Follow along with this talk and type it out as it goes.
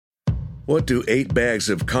What do 8 bags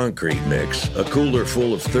of concrete mix, a cooler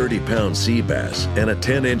full of 30-pound sea bass, and a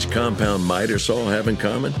 10-inch compound miter saw have in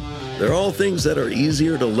common? They're all things that are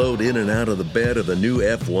easier to load in and out of the bed of the new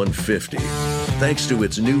F-150. Thanks to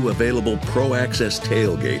its new available Pro Access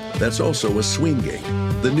tailgate that's also a swing gate.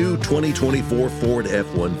 The new 2024 Ford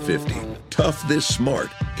F-150. Tough this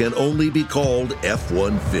smart can only be called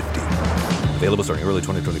F-150. Available starting early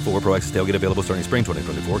 2024. Pro Access tailgate available starting spring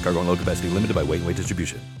 2024. Cargo and load capacity limited by weight and weight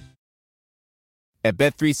distribution. At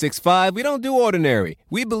Bet365, we don't do ordinary.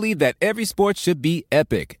 We believe that every sport should be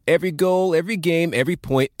epic. Every goal, every game, every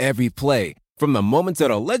point, every play. From the moments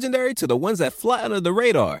that are legendary to the ones that fly under the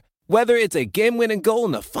radar. Whether it's a game-winning goal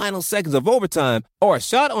in the final seconds of overtime or a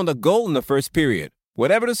shot on the goal in the first period.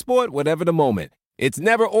 Whatever the sport, whatever the moment. It's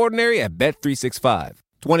never ordinary at Bet365.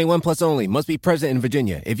 21 plus only. Must be present in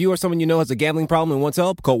Virginia. If you or someone you know has a gambling problem and wants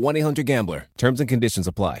help, call 1-800-GAMBLER. Terms and conditions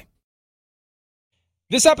apply.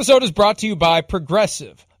 This episode is brought to you by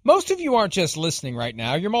Progressive. Most of you aren't just listening right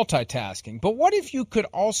now, you're multitasking. But what if you could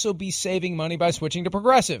also be saving money by switching to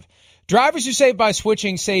Progressive? Drivers who save by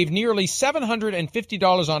switching save nearly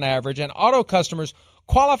 $750 on average, and auto customers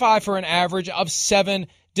qualify for an average of 7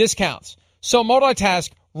 discounts. So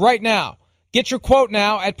multitask right now. Get your quote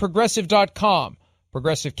now at Progressive.com.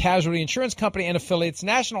 Progressive Casualty Insurance Company and affiliates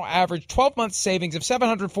national average 12-month savings of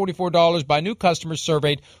 $744 by new customers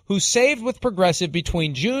surveyed who saved with Progressive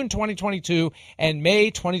between June 2022 and May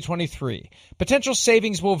 2023. Potential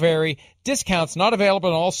savings will vary. Discounts not available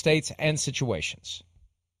in all states and situations.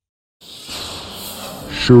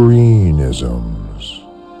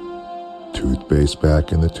 Shireenisms. Toothpaste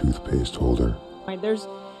back in the toothpaste holder. There's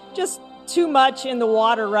just too much in the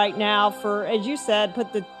water right now for, as you said,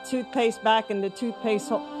 put the toothpaste back in the toothpaste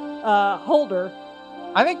holder.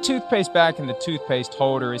 I think toothpaste back in the toothpaste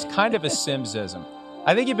holder is kind of a Simsism.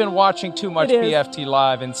 I think you've been watching too much PFT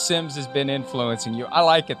Live and Sims has been influencing you. I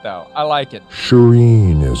like it, though. I like it.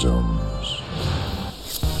 Shireenisms.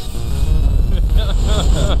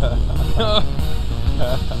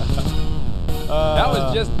 That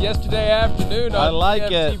was just yesterday afternoon on I like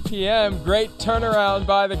PFT it. PM. Great turnaround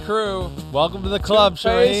by the crew. Welcome to the club,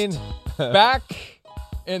 Toothpaste Shireen. Back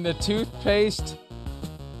in the toothpaste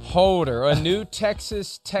holder. A new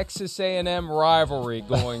Texas A&M rivalry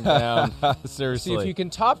going down. Seriously. See if you can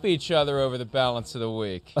top each other over the balance of the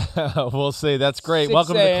week. We'll see. That's great. 6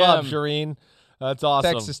 Welcome to the club, a.m. Shireen. That's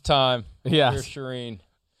awesome. Texas time. Yes. Here's Shireen.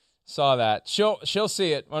 Saw that. She'll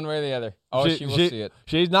see it one way or the other. Oh, she will see it.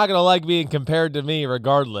 She's not going to like being compared to me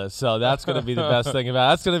regardless, so that's going to be the best thing about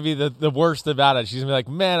it. That's going to be the worst about it. She's going to be like,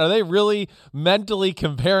 man, are they really mentally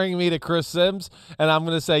comparing me to Chris Sims? And I'm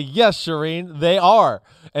going to say, yes, Shireen, they are.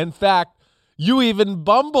 In fact, you even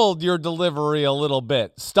bumbled your delivery a little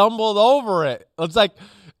bit, stumbled over it. It's like,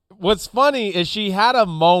 what's funny is she had a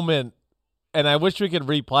moment, and I wish we could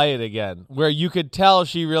replay it again, where you could tell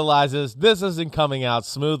she realizes this isn't coming out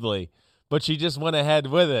smoothly, but she just went ahead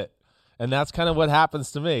with it. And that's kind of what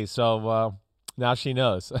happens to me. So now she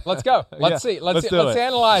knows. Let's go. Let's see. Let's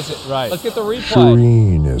analyze it. Right. Let's get the replay.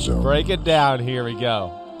 Shireenism. Break it down. Here we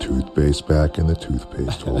go. Toothpaste back in the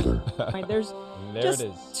toothpaste holder. There's There just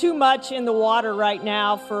it is. too much in the water right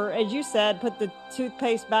now for, as you said, put the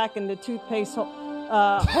toothpaste back in the toothpaste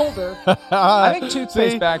holder. I think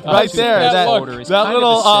toothpaste back right there. That holder is that kind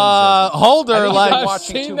little of a Simsism. holder, I've like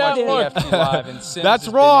watching too much PFT Live and Sims that's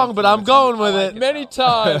has wrong, been but I'm going with it. Many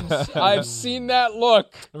times I've seen that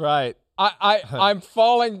look. Right. I'm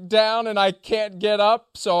falling down and I can't get up,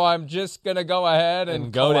 so I'm just gonna go ahead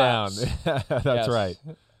and go collapse. down. That's Yes. right.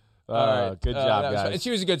 All right. Good job, that was guys. fun.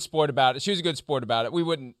 She was a good sport about it. We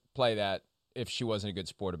wouldn't play that if she wasn't a good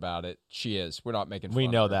sport about it. She is. We're not making fun We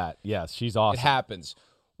know of her. that. Yes, she's awesome. It happens.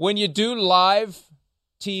 When you do live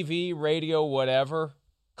TV, radio, whatever,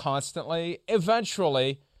 constantly,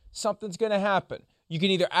 eventually something's going to happen. You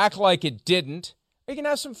can either act like it didn't, or you can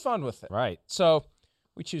have some fun with it. Right. So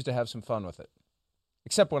we choose to have some fun with it.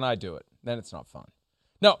 Except when I do it. Then it's not fun.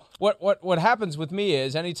 No, what happens with me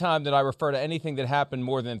is anytime that I refer to anything that happened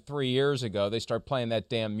more than 3 years ago, they start playing that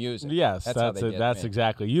damn music. Yes, how they get that's me.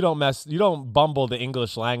 exactly. You don't bumble the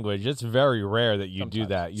English language. It's very rare that you do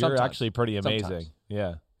that. You're Sometimes. actually pretty amazing.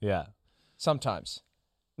 Sometimes. Yeah. Sometimes.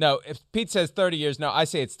 No, if Pete says 30 years, no, I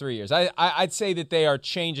say it's 3 years. I'd say that they are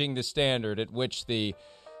changing the standard at which the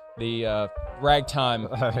ragtime.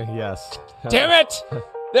 Yes. Damn it!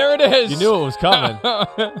 There it is. You knew it was coming.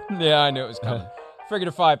 Yeah, I knew it was coming. Figured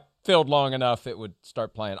if I filled long enough, it would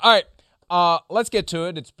start playing. All right, let's get to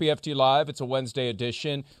it. It's PFT Live. It's a Wednesday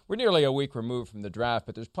edition. We're nearly a week removed from the draft,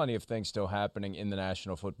 but there's plenty of things still happening in the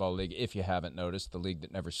National Football League, if you haven't noticed, the league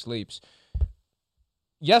that never sleeps.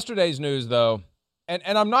 Yesterday's news, though, and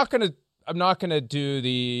I'm not going to I'm not going to do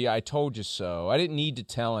the I told you so. I didn't need to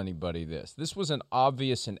tell anybody this. This was an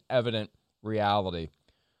obvious and evident reality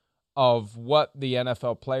of what the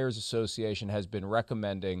NFL Players Association has been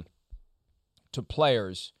recommending to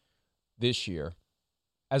players this year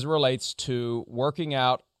as it relates to working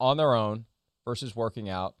out on their own versus working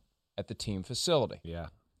out at the team facility. Yeah.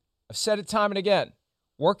 I've said it time and again.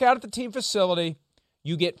 Work out at the team facility.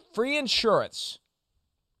 You get free insurance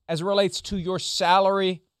as it relates to your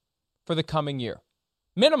salary for the coming year.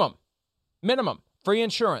 Minimum, free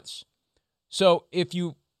insurance. So if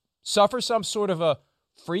you suffer some sort of a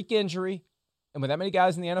freak injury, and with that many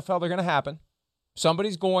guys in the NFL, they're going to happen.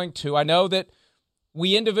 Somebody's going to. I know that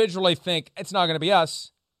we individually think it's not going to be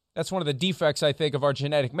us. That's one of the defects, I think, of our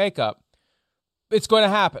genetic makeup. It's going to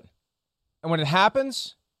happen. And when it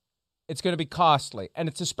happens, it's going to be costly. And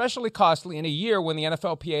it's especially costly in a year when the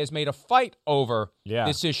NFLPA has made a fight over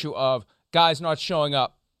this issue of guys not showing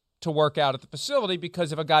up to work out at the facility,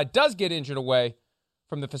 because if a guy does get injured away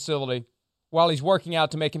from the facility while he's working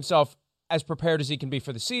out to make himself as prepared as he can be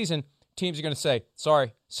for the season, teams are going to say,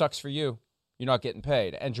 sorry, sucks for you. You're not getting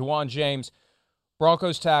paid. And Juwan James,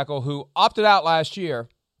 Broncos tackle, who opted out last year,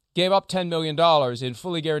 gave up $10 million in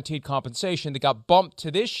fully guaranteed compensation that got bumped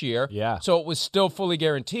to this year. Yeah. So it was still fully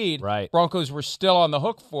guaranteed. Right. Broncos were still on the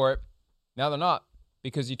hook for it. Now they're not,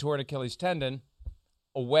 because he tore an Achilles tendon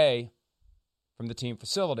away from the team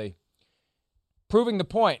facility. Proving the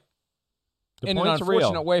point in an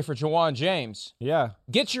unfortunate way for Juwan James. Yeah.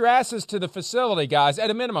 Get your asses to the facility, guys, at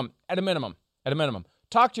a minimum.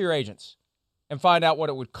 Talk to your agents and find out what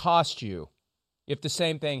it would cost you if the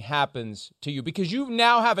same thing happens to you, because you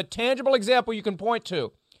now have a tangible example you can point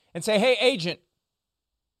to and say, hey, agent,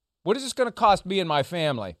 what is this going to cost me and my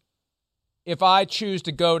family if I choose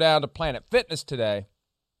to go down to Planet Fitness today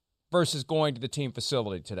versus going to the team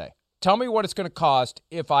facility today? Tell me what it's going to cost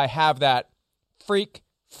if I have that freak,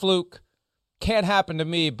 fluke, can't happen to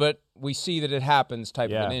me, but we see that it happens type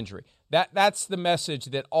of an injury. That's the message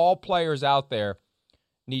that all players out there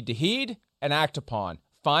need to heed and act upon.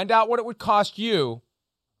 Find out what it would cost you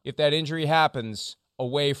if that injury happens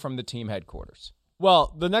away from the team headquarters.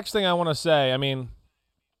 Well, the next thing I want to say, I mean,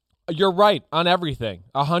 you're right on everything,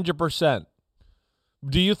 100%.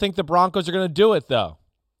 Do you think the Broncos are going to do it, though?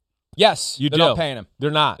 Yes. They're not paying him.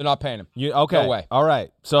 They're not. They're not paying him. Okay. No way. All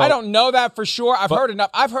right. So I don't know that for sure. I've heard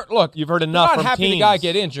enough. Look, you've heard enough they're from not happy teams. the guy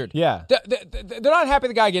get injured. Yeah. They're not happy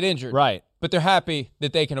the guy get injured. Right. But they're happy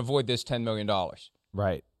that they can avoid this $10 million.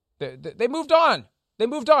 Right. They moved on.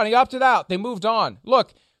 He opted out. They moved on.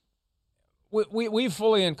 Look, we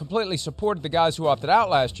fully and completely supported the guys who opted out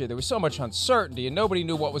last year. There was so much uncertainty, and nobody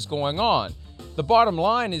knew what was going on. The bottom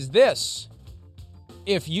line is this.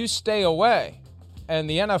 If you stay away, and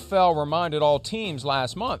the NFL reminded all teams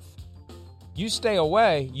last month, you stay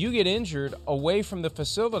away, you get injured away from the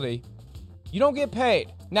facility, you don't get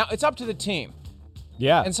paid. Now, it's up to the team.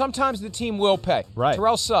 Yeah. And sometimes the team will pay. Right.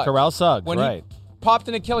 Terrell Suggs. When he popped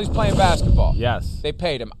an Achilles playing basketball. Yes. They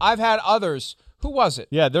paid him. I've had others. Who was it?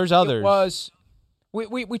 Yeah, there's others. It was,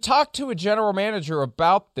 we talked to a general manager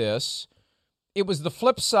about this. It was the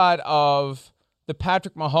flip side of the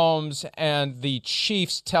Patrick Mahomes and the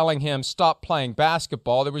Chiefs telling him stop playing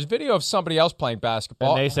basketball. There was video of somebody else playing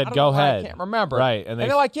basketball. And they said, go ahead. I can't remember. Right. And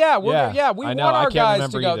they're like, we want our guys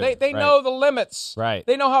to go. They know the limits. Right.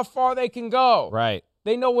 They know how far they can go. Right.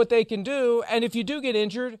 They know what they can do, and if you do get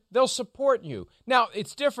injured, they'll support you. Now,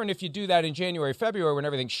 it's different if you do that in January, February when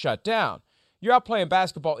everything's shut down. You're out playing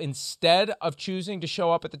basketball instead of choosing to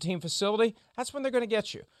show up at the team facility, that's when they're going to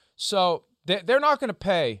get you. So they're not going to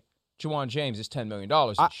pay Juwan James his $10 million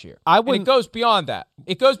this year. And it goes beyond that.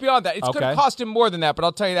 It's going to cost him more than that, but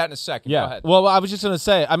I'll tell you that in a second. Yeah. Go ahead. Well, I was just going to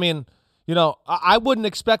say, I mean, you know, I wouldn't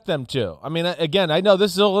expect them to. I mean, again, I know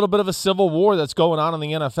this is a little bit of a civil war that's going on in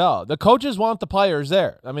the NFL. The coaches want the players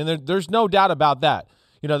there. I mean, there's no doubt about that.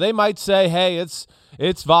 You know, they might say, hey,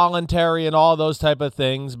 it's voluntary and all those type of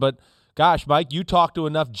things. But, gosh, Mike, you talk to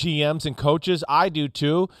enough GMs and coaches. I do,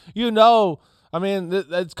 too. You know, I mean,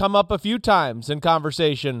 it's come up a few times in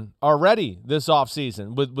conversation already this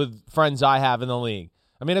offseason with friends I have in the league.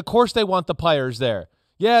 I mean, of course they want the players there.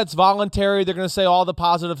 Yeah, it's voluntary. They're going to say all the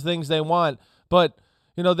positive things they want. But,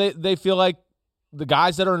 you know, they feel like the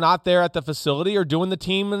guys that are not there at the facility are doing the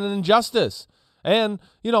team an injustice. And,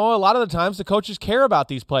 you know, a lot of the times the coaches care about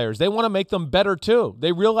these players. They want to make them better, too.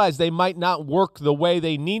 They realize they might not work the way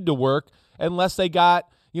they need to work unless they got,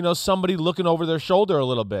 you know, somebody looking over their shoulder a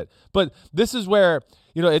little bit. But this is where,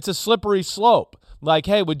 you know, it's a slippery slope. Like,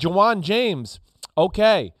 hey, with Juwan James,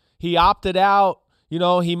 okay, he opted out. You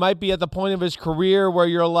know, he might be at the point of his career where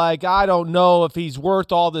you're like, I don't know if he's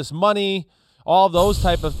worth all this money all those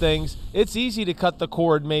type of things, it's easy to cut the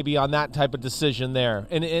cord maybe on that type of decision there,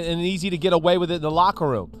 and easy to get away with it in the locker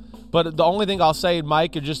room. But the only thing I'll say,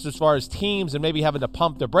 Mike, and just as far as teams and maybe having to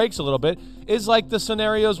pump the brakes a little bit, is like the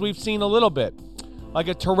scenarios we've seen a little bit. Like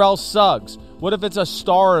a Terrell Suggs. What if it's a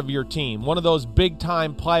star of your team, one of those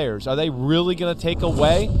big-time players? Are they really going to take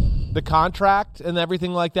away the contract and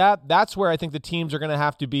everything like that? That's where I think the teams are going to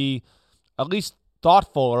have to be at least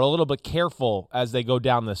thoughtful or a little bit careful as they go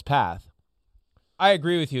down this path. I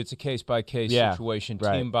agree with you. It's a case-by-case situation,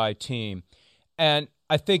 team by team. And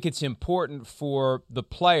I think it's important for the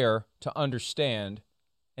player to understand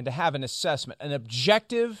and to have an assessment, an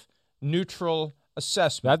objective, neutral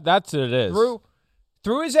assessment. That's what it is.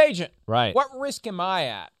 Through his agent. Right. What risk am I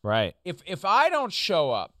at? Right. If I don't show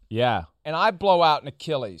up and I blow out an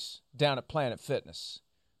Achilles down at Planet Fitness,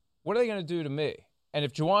 what are they going to do to me? And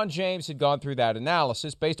if Juwan James had gone through that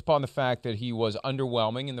analysis based upon the fact that he was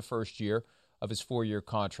underwhelming in the first year of his 4-year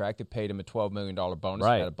contract, that paid him a $12 million bonus,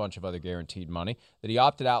 and had a bunch of other guaranteed money, that he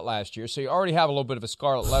opted out last year. So you already have a little bit of a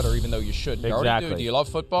scarlet letter, even though you shouldn't. You already do. Do you love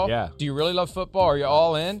football? Yeah. Do you really love football? Are you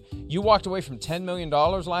all in? You walked away from $10 million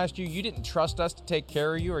last year. You didn't trust us to take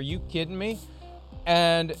care of you. Are you kidding me?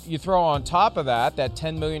 And you throw on top of that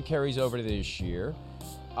 $10 million carries over to this year.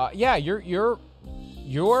 You're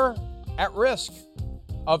at risk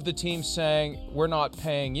of the team saying, we're not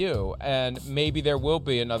paying you. And maybe there will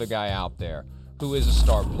be another guy out there who is a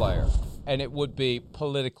star player. And it would be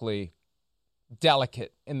politically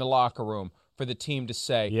delicate in the locker room for the team to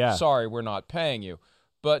say, sorry, we're not paying you.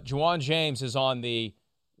 But Juwan James is on the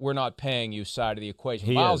we're not paying you side of the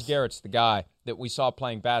equation. Myles Garrett's the guy that we saw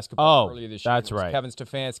playing basketball earlier this year. That's right. Kevin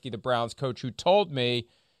Stefanski, the Browns coach, who told me,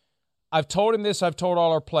 I've told him this, I've told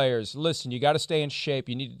all our players, listen, you got to stay in shape.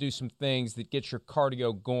 You need to do some things that get your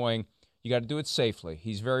cardio going. You got to do it safely.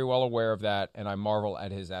 He's very well aware of that, and I marvel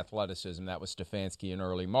at his athleticism. That was Stefanski in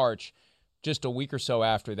early March. Just a week or so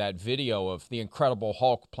after that video of the Incredible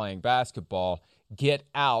Hulk playing basketball, get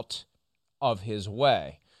out of his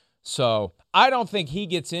way. So I don't think he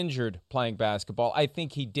gets injured playing basketball. I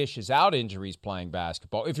think he dishes out injuries playing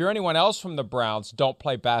basketball. If you're anyone else from the Browns, don't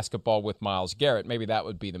play basketball with Myles Garrett. Maybe that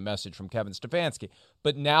would be the message from Kevin Stefanski.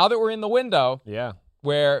 But now that we're in the window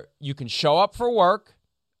where you can show up for work,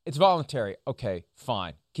 it's voluntary. Okay,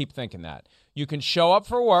 fine. Keep thinking that. You can show up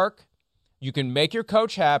for work. You can make your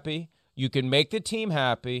coach happy. You can make the team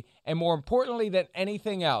happy. And more importantly than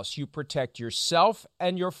anything else, you protect yourself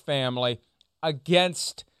and your family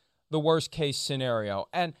against the worst case scenario.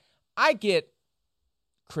 And I get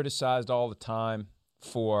criticized all the time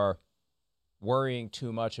for worrying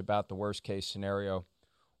too much about the worst case scenario.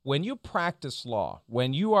 When you practice law,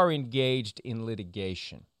 when you are engaged in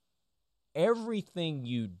litigation, everything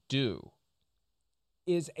you do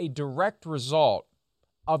is a direct result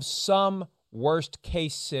of some worst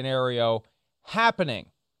case scenario happening.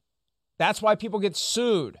 That's why people get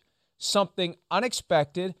sued. Something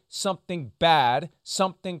unexpected, something bad,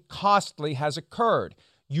 something costly has occurred.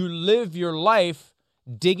 You live your life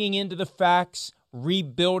digging into the facts,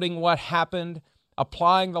 rebuilding what happened,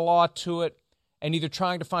 applying the law to it, and either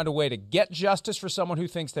trying to find a way to get justice for someone who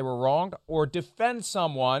thinks they were wronged or defend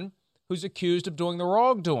someone who's accused of doing the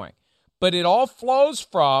wrongdoing. But it all flows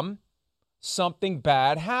from something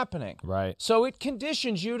bad happening. Right. So it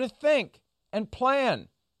conditions you to think and plan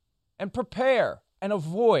and prepare and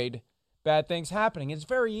avoid bad things happening. It's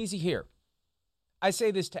very easy here. I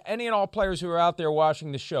say this to any and all players who are out there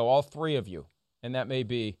watching the show, all three of you, and that may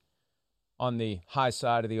be on the high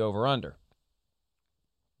side of the over-under.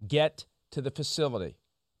 Get to the facility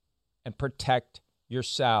and protect your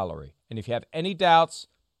salary. And if you have any doubts,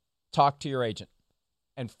 talk to your agent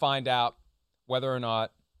and find out whether or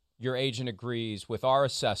not your agent agrees with our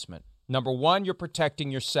assessment. Number one, you're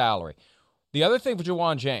protecting your salary. The other thing for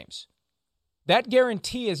Juwan James, that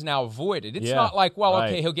guarantee is now voided. It's not like,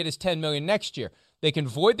 okay, he'll get his $10 million next year. They can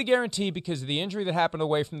void the guarantee because of the injury that happened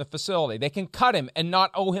away from the facility. They can cut him and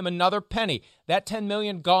not owe him another penny. That $10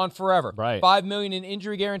 million gone forever. Right. $5 million in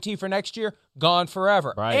injury guarantee for next year, gone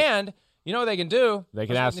forever. Right. And you know what they can do? They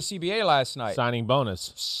can ask the CBA last night. Signing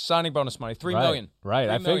bonus money, $3 million. Right.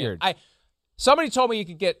 I figured. Somebody told me you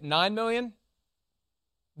could get $9 million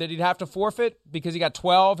that he'd have to forfeit because he got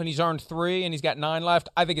 12 and he's earned 3 and he's got 9 left.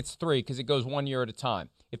 I think it's 3 because it goes 1 year at a time.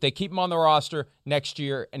 If they keep him on the roster next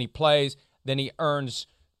year and he plays, then he earns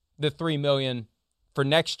the $3 million for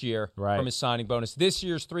next year from his signing bonus. This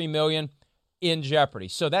year's $3 million in jeopardy.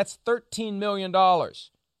 So that's $13 million that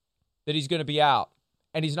he's going to be out,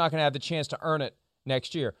 and he's not going to have the chance to earn it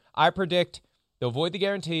next year. I predict they'll void the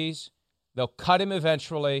guarantees, they'll cut him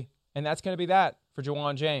eventually, and that's going to be that for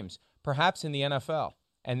Juwan James, perhaps in the NFL.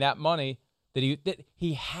 And that money that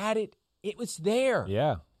he had it. It was there.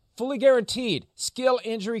 Yeah. Fully guaranteed. Skill,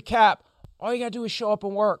 injury, cap. All you got to do is show up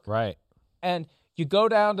and work. Right. And you go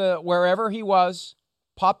down to wherever he was,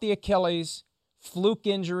 pop the Achilles, fluke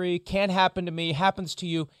injury, can't happen to me, happens to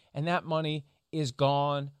you, and that money is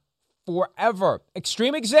gone forever.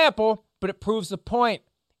 Extreme example, but it proves the point.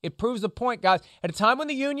 It proves the point, guys. At a time when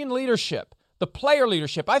the union leadership, the player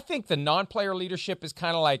leadership, I think the non-player leadership is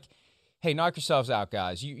kind of like, hey, knock yourselves out,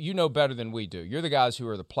 guys. You know better than we do. You're the guys who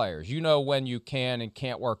are the players. You know when you can and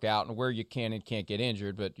can't work out and where you can and can't get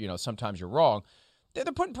injured, but, sometimes you're wrong. They're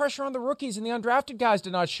putting pressure on the rookies and the undrafted guys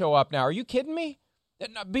to not show up now. Are you kidding me?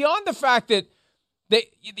 Beyond the fact that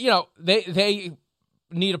they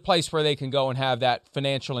need a place where they can go and have that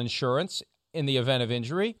financial insurance in the event of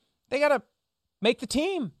injury, they got to make the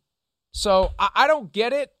team. So I don't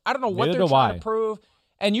get it. I don't know what they're trying to prove.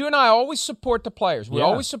 And you and I always support the players. We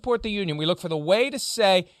always support the union. We look for the way to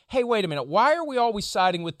say, hey, wait a minute, why are we always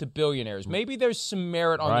siding with the billionaires? Maybe there's some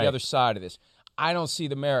merit on the other side of this. I don't see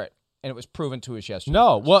the merit, and it was proven to us yesterday.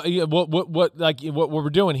 No, well, what we're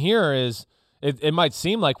doing here is it might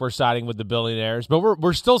seem like we're siding with the billionaires, but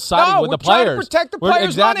we're still siding with the players. Trying to protect the players'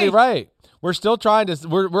 exactly money. Right. We're still trying to.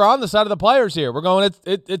 We're on the side of the players here. We're going.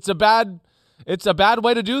 It's a bad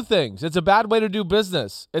way to do things. It's a bad way to do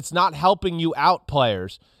business. It's not helping you out,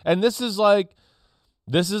 players. And this is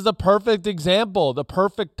the perfect example, the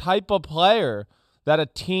perfect type of player that a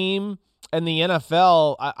team and the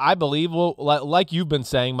NFL, I believe, will, like you've been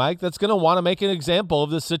saying, Mike, that's going to want to make an example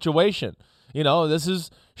of this situation. This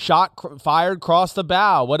is shot fired across the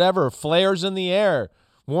bow, whatever, flares in the air,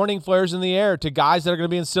 warning flares in the air to guys that are going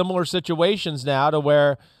to be in similar situations now to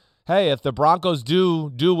where, hey, if the Broncos do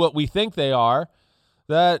what we think they are,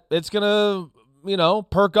 that it's going to,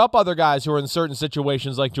 perk up other guys who are in certain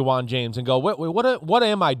situations like Juwan James and go, wait, what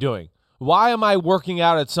am I doing? Why am I working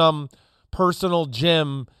out at some personal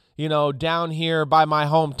gym, down here by my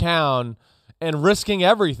hometown and risking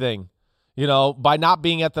everything, by not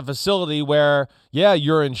being at the facility where,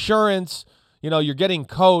 your insurance, you're getting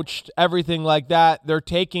coached, everything like that. They're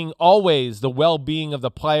taking always the well-being of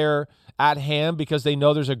the player at hand because they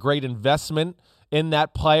know there's a great investment in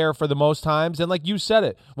that player for the most times. And like you said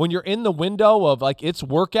it, when you're in the window of it's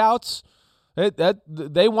workouts,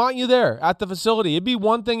 they want you there at the facility. It'd be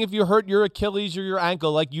one thing if you hurt your Achilles or your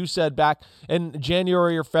ankle, like you said back in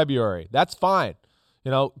January or February. That's fine.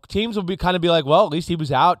 Teams will be like, well, at least he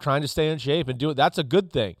was out trying to stay in shape and do it. That's a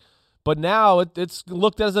good thing. But now it's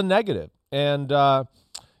looked as a negative. And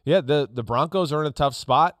the Broncos are in a tough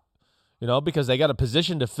spot. Because they got a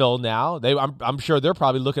position to fill now. I'm sure they're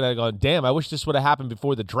probably looking at it going, damn, I wish this would have happened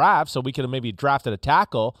before the draft so we could have maybe drafted a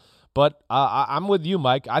tackle. But I'm with you,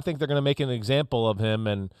 Mike. I think they're going to make an example of him,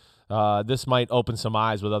 and this might open some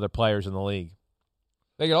eyes with other players in the league.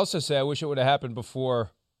 They could also say, I wish it would have happened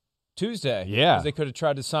before Tuesday. Yeah. Because they could have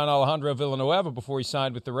tried to sign Alejandro Villanueva before he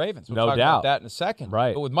signed with the Ravens. We'll no talk doubt. about that in a second.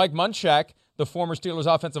 Right. But with Mike Munchak, the former Steelers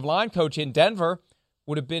offensive line coach in Denver,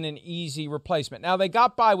 would have been an easy replacement. Now, they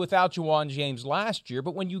got by without Juwan James last year,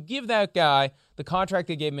 but when you give that guy the contract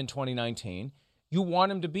they gave him in 2019, you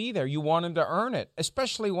want him to be there. You want him to earn it,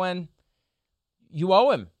 especially when you owe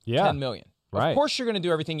him $10 million. Right. Of course, you're going to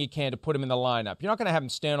do everything you can to put him in the lineup. You're not going to have him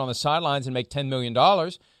stand on the sidelines and make $10 million.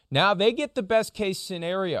 Now they get the best case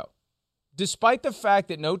scenario. Despite the fact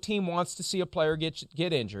that no team wants to see a player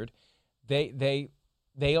get injured, they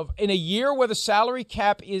in a year where the salary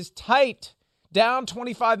cap is tight, down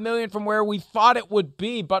 $25 million from where we thought it would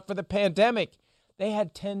be, but for the pandemic, they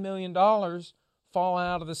had $10 million fall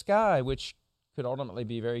out of the sky, which could ultimately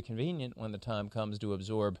be very convenient when the time comes to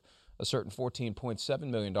absorb a certain $14.7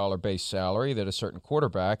 million base salary that a certain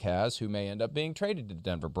quarterback has who may end up being traded to the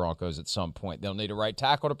Denver Broncos at some point. They'll need a right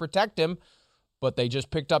tackle to protect him, but they just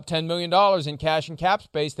picked up $10 million in cash and cap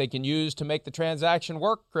space they can use to make the transaction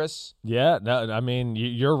work, Chris. Yeah, no, I mean,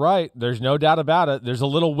 you're right. There's no doubt about it. There's a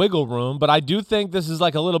little wiggle room, but I do think this is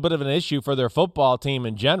like a little bit of an issue for their football team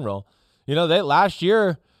in general. Last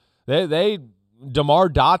year, they DeMar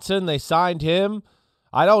Dotson, they signed him.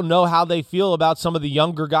 I don't know how they feel about some of the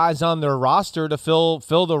younger guys on their roster to fill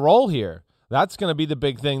the role here. That's going to be the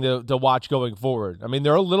big thing to watch going forward. I mean,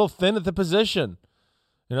 they're a little thin at the position.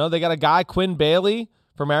 They got a guy, Quinn Bailey,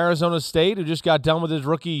 from Arizona State, who just got done with his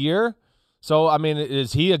rookie year. So, I mean,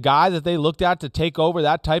 is he a guy that they looked at to take over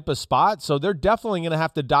that type of spot? So they're definitely going to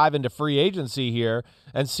have to dive into free agency here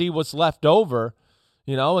and see what's left over,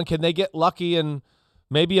 and can they get lucky and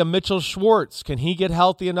maybe a Mitchell Schwartz? Can he get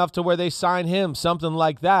healthy enough to where they sign him? Something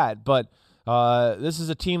like that. But this is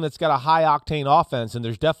a team that's got a high-octane offense, and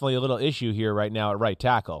there's definitely a little issue here right now at right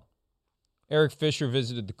tackle. Eric Fisher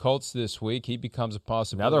visited the Colts this week. He becomes a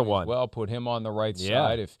possibility. Another one. As well, put him on the right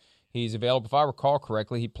side if he's available. If I recall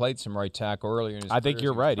correctly, he played some right tackle earlier in his career. I think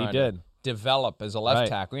you're right. He did. Develop as a left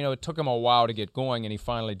tackle. It took him a while to get going, and he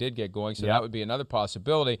finally did get going, so that would be another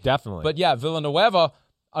possibility. Definitely. But, yeah, Villanueva,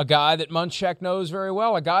 a guy that Munchak knows very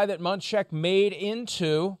well, a guy that Munchak made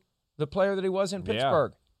into the player that he was in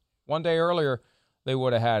Pittsburgh. One day earlier, they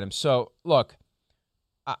would have had him. So, look,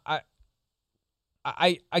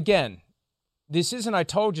 I again, this isn't I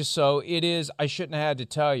told you so. It is I shouldn't have had to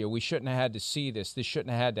tell you. We shouldn't have had to see this. This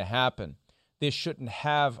shouldn't have had to happen. This shouldn't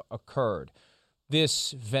have occurred.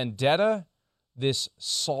 This vendetta, this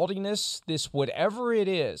saltiness, this whatever it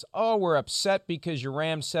is. Oh, we're upset because you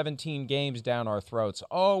rammed 17 games down our throats.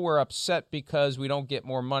 Oh, we're upset because we don't get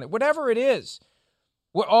more money. Whatever it is.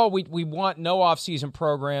 We want no offseason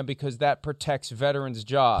program because that protects veterans'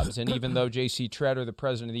 jobs. And even though J.C. Treader, the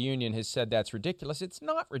president of the union, has said that's ridiculous, it's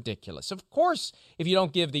not ridiculous. Of course, if you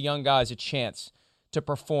don't give the young guys a chance to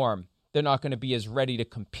perform, they're not going to be as ready to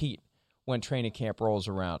compete when training camp rolls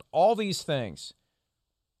around. All these things,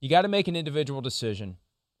 you got to make an individual decision.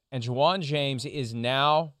 And Juwan James is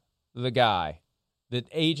now the guy that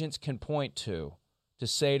agents can point to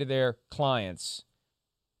say to their clients,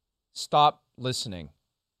 stop listening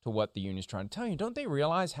to what the union's trying to tell you. Don't they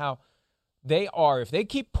realize how they are, if they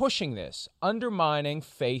keep pushing this, undermining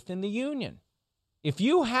faith in the union? If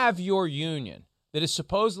you have your union that is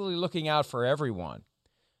supposedly looking out for everyone,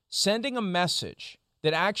 sending a message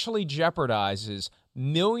that actually jeopardizes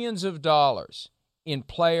millions of dollars in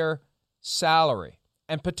player salary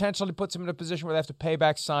and potentially puts them in a position where they have to pay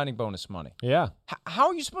back signing bonus money. Yeah. How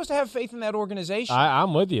are you supposed to have faith in that organization?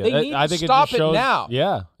 I'm with you. They need I to think stop it shows, it now.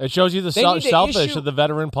 Yeah. It shows you the selfish of the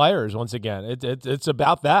veteran players once again. It's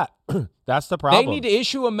about that. That's the problem. They need to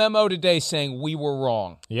issue a memo today saying we were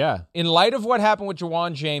wrong. Yeah. In light of what happened with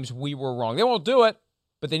Juwan James, we were wrong. They won't do it,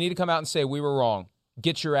 but they need to come out and say we were wrong.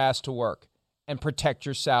 Get your ass to work and protect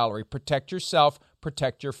your salary. Protect yourself.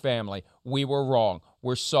 Protect your family. We were wrong.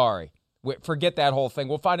 We're sorry. Forget that whole thing.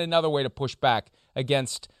 We'll find another way to push back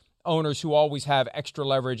against owners who always have extra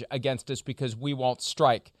leverage against us because we won't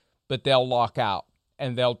strike, but they'll lock out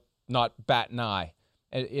and they'll not bat an eye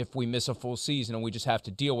if we miss a full season, and we just have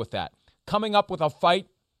to deal with that. Coming up with a fight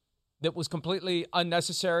that was completely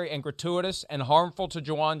unnecessary and gratuitous and harmful to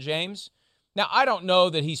Juwan James. Now, I don't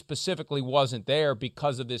know that he specifically wasn't there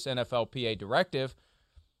because of this NFLPA directive.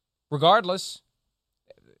 Regardless,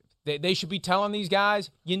 they should be telling these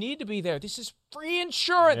guys, you need to be there. This is free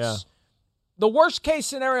insurance. Yeah. The worst case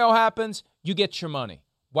scenario happens, you get your money.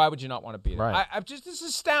 Why would you not want to be there? Right. This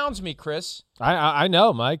astounds me, Chris. I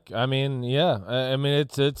know, Mike. I mean, yeah. I mean,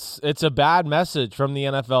 it's a bad message from the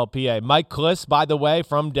NFLPA. Mike Kliss, by the way,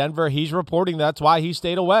 from Denver, he's reporting that's why he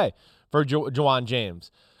stayed away for Juwan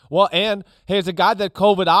James. Well, and hey, it's a guy that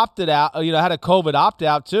COVID opted out. Had a COVID opt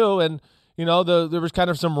out too, and there was kind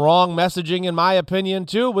of some wrong messaging, in my opinion,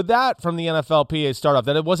 too, with that from the NFLPA startup,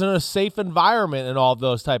 that it wasn't a safe environment and all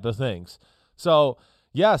those type of things. So,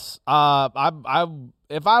 yes,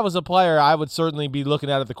 if I was a player, I would certainly be looking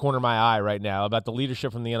at the corner of my eye right now about the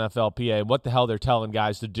leadership from the NFLPA and what the hell they're telling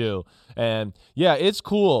guys to do. And, yeah, it's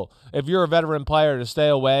cool if you're a veteran player to stay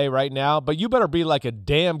away right now, but you better be like a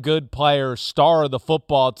damn good player, star of the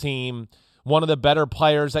football team, one of the better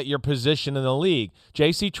players at your position in the league.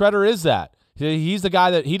 J.C. Treader is that. He's the guy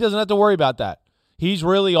that he doesn't have to worry about that. He's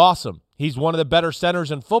really awesome. He's one of the better centers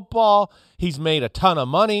in football. He's made a ton of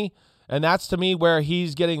money, and that's to me where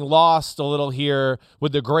he's getting lost a little here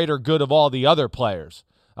with the greater good of all the other players.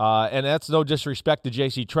 And that's no disrespect to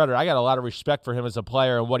J.C. Treader. I got a lot of respect for him as a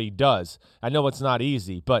player and what he does. I know it's not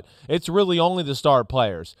easy, but it's really only the star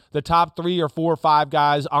players, the top 3 or 4 or 5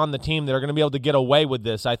 guys on the team that are going to be able to get away with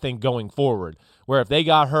this, I think, going forward. Where if they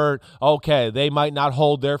got hurt, okay, they might not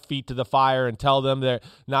hold their feet to the fire and tell them they're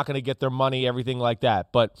not going to get their money, everything like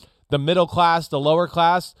that. But the middle class, the lower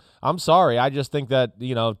class, I'm sorry. I just think that,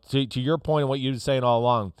 to your point and what you were saying all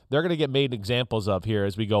along, they're going to get made examples of here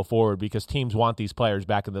as we go forward because teams want these players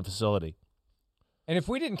back in the facility. And if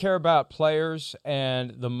we didn't care about players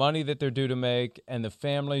and the money that they're due to make and the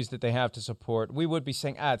families that they have to support, we would be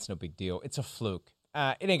saying, it's no big deal. It's a fluke.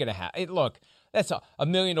 It ain't going to happen. Look, that's a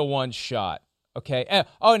 1,000,000-to-1 shot. Okay.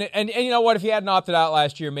 And you know what? If he hadn't opted out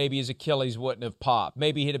last year, maybe his Achilles wouldn't have popped.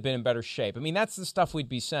 Maybe he'd have been in better shape. I mean, that's the stuff we'd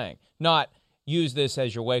be saying. Not use this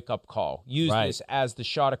as your wake-up call. Use this as the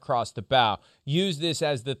shot across the bow. Use this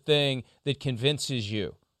as the thing that convinces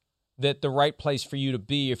you that the right place for you to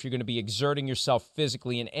be if you're going to be exerting yourself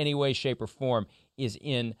physically in any way, shape, or form is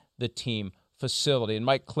in the team facility. And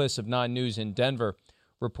Mike Kliss of 9 News in Denver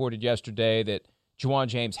reported yesterday that Juwan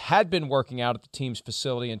James had been working out at the team's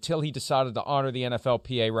facility until he decided to honor the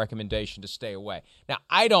NFLPA recommendation to stay away. Now,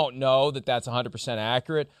 I don't know that that's 100%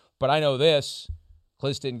 accurate, but I know this.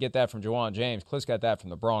 Kliss didn't get that from Juwan James. Kliss got that from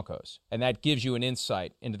the Broncos. And that gives you an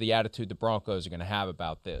insight into the attitude the Broncos are going to have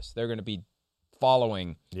about this. They're going to be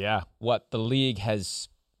following what the league has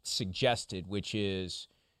suggested, which is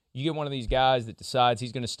you get one of these guys that decides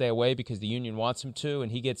he's going to stay away because the union wants him to,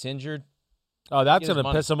 and he gets injured. Oh, that's going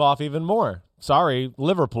to piss him off even more. Sorry,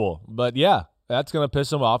 Liverpool. But, yeah, that's going to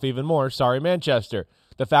piss him off even more. Sorry, Manchester.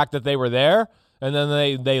 The fact that they were there and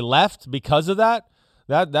then they left because of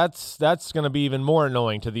that's going to be even more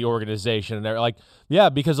annoying to the organization. And they're like, yeah,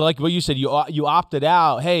 because like what you said, you opted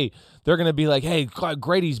out. Hey, they're going to be like, hey,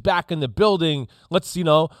 Grady's back in the building. Let's,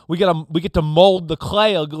 we get to mold the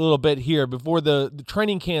clay a little bit here before the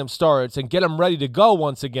training camp starts and get them ready to go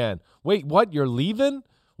once again. Wait, what? You're leaving?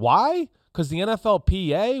 Why? Because the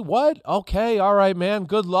NFLPA? What? Okay, all right, man.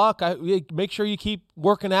 Good luck. Make sure you keep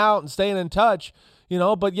working out and staying in touch.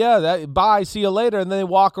 But yeah, bye, see you later. And then they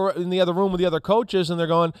walk in the other room with the other coaches, and they're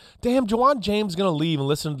going, damn, Juwan James is going to leave and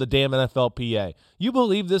listen to the damn NFLPA. You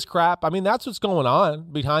believe this crap? I mean, that's what's going on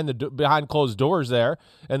behind closed doors there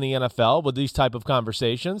in the NFL with these type of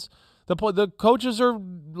conversations. The coaches are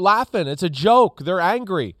laughing. It's a joke. They're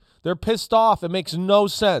angry. They're pissed off. It makes no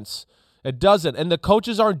sense. It doesn't. And the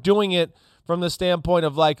coaches aren't doing it from the standpoint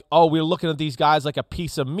of like, oh, we're looking at these guys like a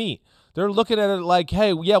piece of meat. They're looking at it like,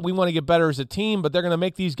 hey, yeah, we want to get better as a team, but they're going to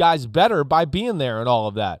make these guys better by being there and all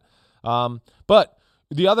of that. But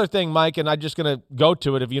the other thing, Mike, and I'm just going to go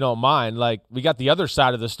to it if you don't mind, like we got the other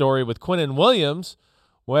side of the story with Quinnen Williams,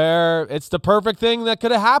 where it's the perfect thing that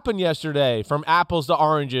could have happened yesterday, from apples to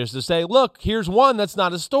oranges, to say, look, here's one that's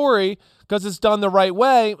not a story because it's done the right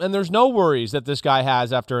way, and there's no worries that this guy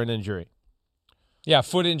has after an injury. Yeah,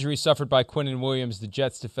 foot injury suffered by Quinnen Williams, the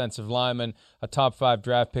Jets defensive lineman, a top 5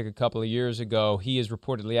 draft pick a couple of years ago. He is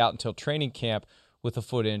reportedly out until training camp with a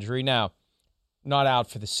foot injury. Now, not out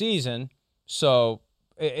for the season, so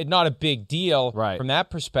not a big deal from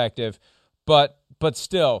that perspective, but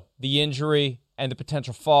still, the injury and the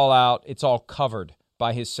potential fallout, it's all covered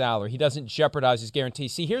by his salary. He doesn't jeopardize his guarantee.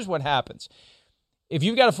 See, here's what happens. If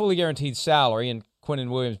you've got a fully guaranteed salary, and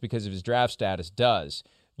Quinnen Williams, because of his draft status, does,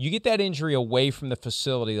 you get that injury away from the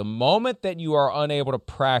facility. The moment that you are unable to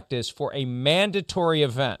practice for a mandatory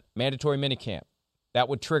event, mandatory minicamp, that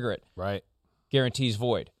would trigger it. Right. Guarantees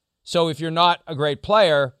void. So if you're not a great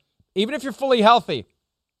player, even if you're fully healthy,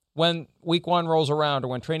 when week 1 rolls around or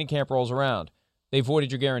when training camp rolls around, they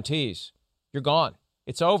voided your guarantees. You're gone.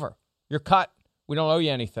 It's over. You're cut. We don't owe you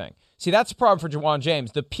anything. See, that's the problem for Juwan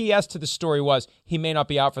James. The PS to the story was he may not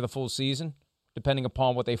be out for the full season, depending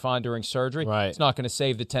upon what they find during surgery. Right. It's not going to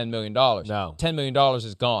save the $10 million. No. $10 million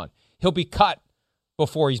is gone. He'll be cut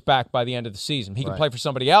before he's back by the end of the season. He can play for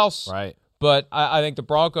somebody else. Right. But I think the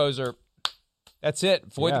Broncos are, that's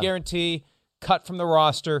it. Void the guarantee, cut from the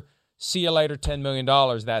roster, see you later, $10 million.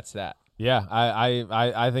 That's that. Yeah,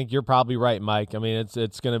 I think you're probably right, Mike. I mean,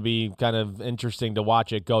 it's going to be kind of interesting to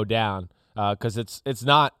watch it go down because it's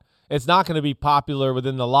not going to be popular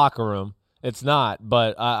within the locker room. It's not,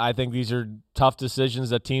 but I think these are tough decisions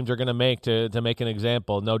that teams are going to make to make an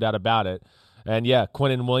example, no doubt about it. And, yeah,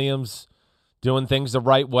 Quinnen Williams doing things the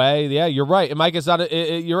right way. Yeah, you're right. And, Mike,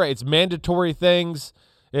 you're right. It's mandatory things.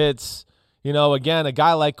 It's, again, a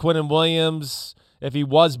guy like Quinnen Williams, if he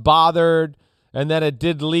was bothered and then it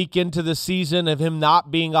did leak into the season of him not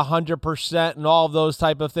being 100% and all of those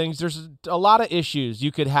type of things, there's a lot of issues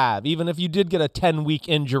you could have, even if you did get a 10-week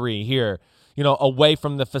injury here, away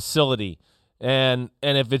from the facility. And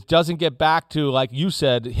if it doesn't get back to, like you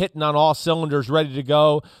said, hitting on all cylinders, ready to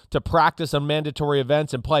go to practice on mandatory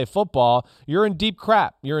events and play football, you're in deep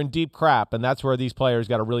crap. And that's where these players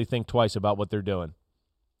got to really think twice about what they're doing.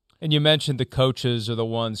 And you mentioned the coaches are the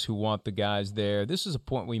ones who want the guys there. This is a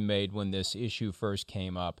point we made when this issue first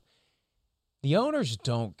came up. The owners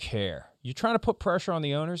don't care. You're trying to put pressure on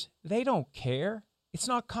the owners. They don't care. It's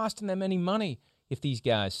not costing them any money if these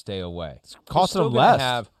guys stay away. It's costing them less. less.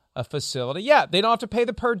 Have a facility. Yeah, they don't have to pay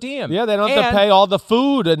the per diem. Yeah, they don't have to pay all the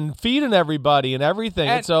food and feeding everybody and everything.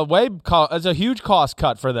 It's a huge cost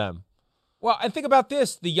cut for them. Well, and think about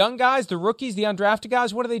this. The young guys, the rookies, the undrafted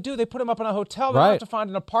guys, what do? They put them up in a hotel. They don't have to find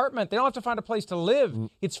an apartment. They don't have to find a place to live.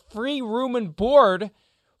 It's free room and board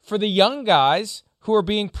for the young guys who are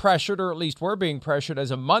being pressured, or at least were being pressured as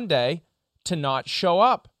of Monday, to not show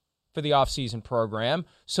up for the off-season program,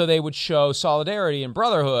 so they would show solidarity and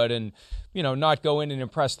brotherhood and, not go in and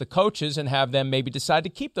impress the coaches and have them maybe decide to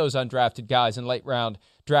keep those undrafted guys in late-round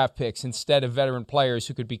draft picks instead of veteran players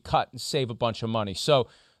who could be cut and save a bunch of money. So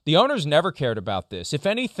the owners never cared about this. If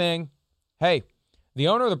anything, hey, The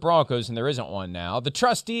owner of the Broncos, and there isn't one now, the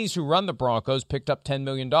trustees who run the Broncos picked up $10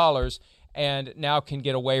 million and now can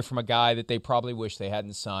get away from a guy that they probably wish they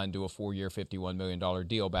hadn't signed to a 4-year, $51 million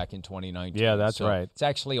deal back in 2019. Yeah, that's right. It's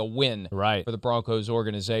actually a win for the Broncos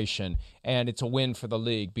organization, and it's a win for the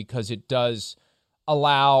league because it does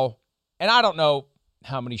allow, and I don't know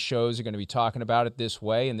how many shows are going to be talking about it this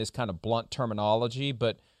way in this kind of blunt terminology,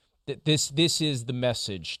 but this is the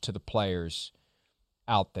message to the players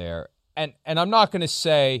out there. And I'm not going to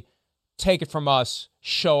say, take it from us,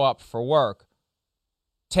 show up for work.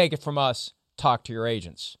 Take it from us, talk to your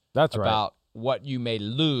agents. That's about what you may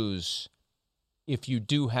lose if you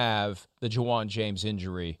do have the Juwan James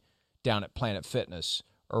injury down at Planet Fitness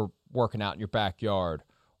or working out in your backyard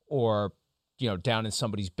or, down in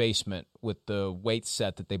somebody's basement with the weight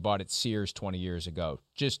set that they bought at Sears 20 years ago.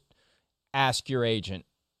 Just ask your agent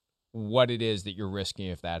what it is that you're risking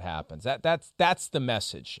if that happens. That's the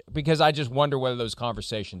message, because I just wonder whether those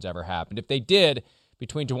conversations ever happened. If they did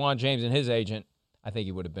between Juwan James and his agent, I think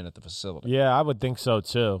he would have been at the facility. Yeah, I would think so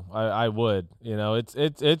too. I would.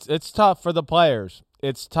 It's tough for the players.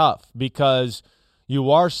 It's tough because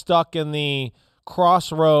you are stuck in the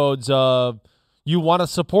crossroads of you want to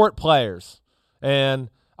support players. And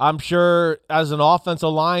I'm sure as an offensive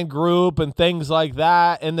line group and things like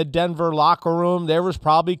that in the Denver locker room, there was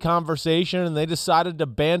probably conversation and they decided to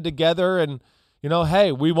band together and,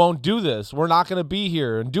 hey, we won't do this. We're not going to be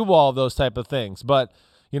here and do all those type of things. But,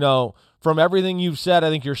 from everything you've said,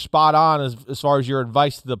 I think you're spot on as far as your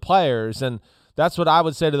advice to the players. And that's what I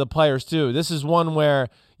would say to the players too. This is one where,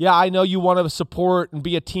 yeah, I know you want to support and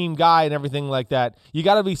be a team guy and everything like that. You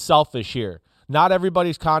got to be selfish here. Not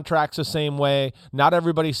everybody's contract's the same way. Not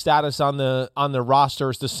everybody's status on the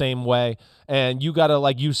roster is the same way. And you got to,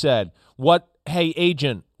 like you said, hey,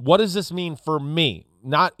 agent, what does this mean for me?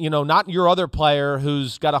 Not your other player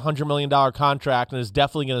who's got a $100 million contract and is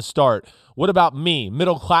definitely going to start. What about me,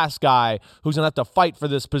 middle-class guy who's going to have to fight for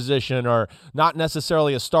this position or not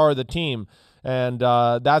necessarily a star of the team? And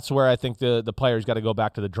that's where I think the players got to go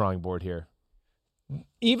back to the drawing board here.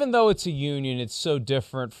 Even though it's a union, it's so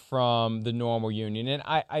different from the normal union. And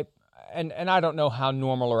I don't know how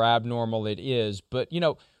normal or abnormal it is, but,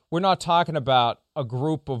 we're not talking about a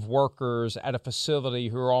group of workers at a facility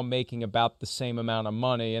who are all making about the same amount of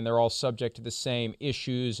money and they're all subject to the same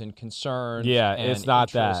issues and concerns. Yeah, and it's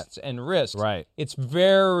not that. And risks. Right. It's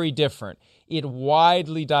very different. It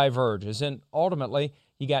widely diverges. And ultimately,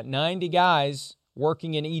 you got 90 guys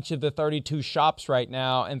working in each of the 32 shops right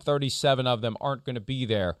now, and 37 of them aren't going to be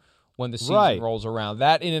there when the season rolls around.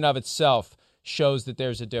 That in and of itself shows that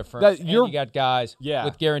there's a difference. And you got guys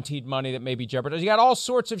with guaranteed money that may be jeopardized. You got all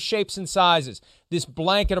sorts of shapes and sizes. This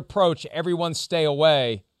blanket approach, everyone stay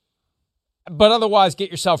away, but otherwise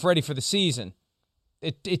get yourself ready for the season.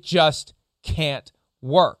 It just can't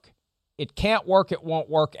work. It can't work, it won't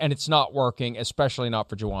work, and it's not working, especially not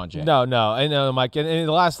for Juwan James. No, I know, Mike. And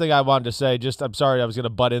the last thing I wanted to say, I'm sorry I was going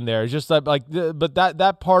to butt in there, is just but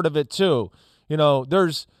that part of it too.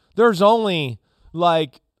 There's only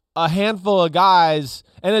like a handful of guys,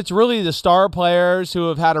 and it's really the star players who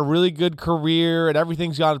have had a really good career and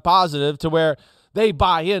everything's gone positive to where they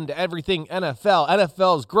buy into everything NFL.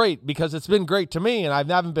 NFL is great because it's been great to me, and I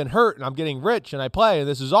haven't been hurt, and I'm getting rich, and I play, and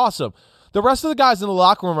this is awesome. The rest of the guys in the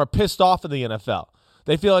locker room are pissed off of the NFL.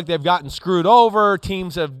 They feel like they've gotten screwed over.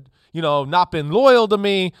 Teams have, not been loyal to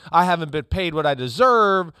me. I haven't been paid what I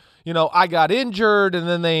deserve. I got injured, and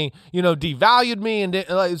then they, devalued me,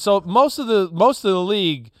 and so most of the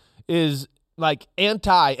league is like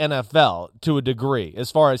anti-NFL to a degree as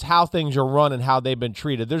far as how things are run and how they've been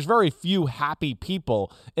treated. There's very few happy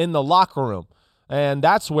people in the locker room, and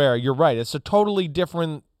that's where you're right. It's a totally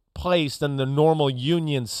different place than the normal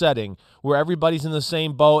union setting where everybody's in the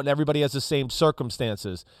same boat and everybody has the same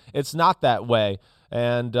circumstances. It's not that way,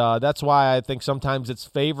 and that's why I think sometimes it's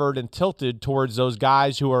favored and tilted towards those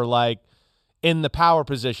guys who are like in the power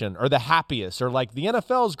position or the happiest or like the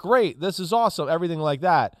NFL is great, this is awesome, everything like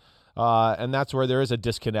that. And that's where there is a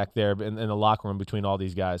disconnect there in the locker room between all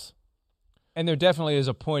these guys. And there definitely is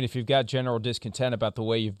a point if you've got general discontent about the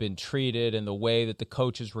way you've been treated and the way that the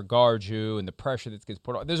coaches regard you and the pressure that gets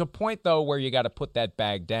put on. There's a point, though, where you got to put that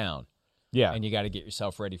bag down. Yeah. And you got to get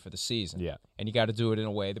yourself ready for the season. Yeah. And you got to do it in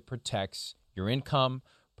a way that protects your income,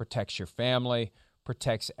 protects your family,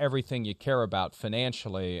 protects everything you care about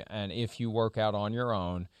financially. And if you work out on your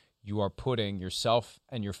own, you are putting yourself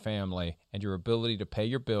and your family and your ability to pay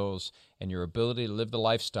your bills and your ability to live the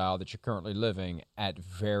lifestyle that you're currently living at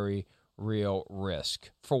very real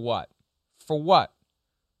risk. For what? For what?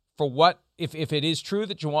 For what? If it is true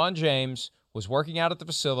that Juwan James was working out at the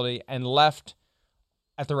facility and left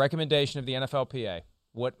at the recommendation of the NFLPA,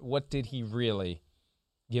 what did he really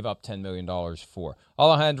give up $10 million for?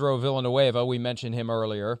 Alejandro Villanueva, we mentioned him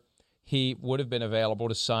earlier. He would have been available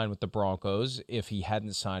to sign with the Broncos if he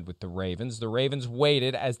hadn't signed with the Ravens. The Ravens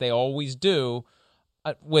waited, as they always do,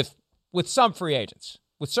 with some free agents.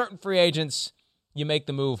 With certain free agents, you make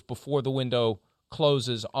the move before the window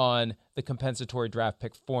closes on the compensatory draft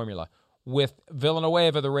pick formula. With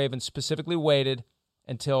Villanueva, the Ravens specifically waited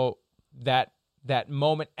until that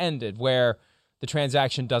moment ended where the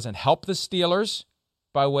transaction doesn't help the Steelers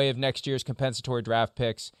by way of next year's compensatory draft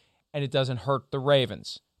picks, and it doesn't hurt the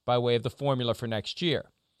Ravens by way of the formula for next year.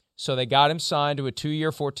 So they got him signed to a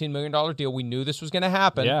 2-year, $14 million deal. We knew this was going to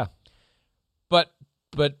happen. Yeah. But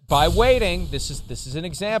by waiting, this is an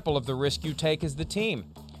example of the risk you take as the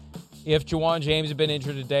team. If Juwan James had been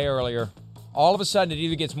injured a day earlier, all of a sudden it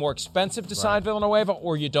either gets more expensive to sign Villanueva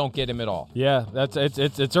or you don't get him at all. Yeah,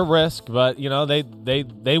 it's a risk, but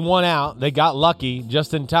they won out. They got lucky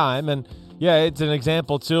just in time, and yeah, it's an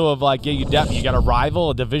example too of like you got a rival,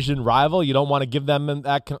 a division rival. You don't want to give them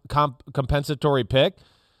that compensatory pick.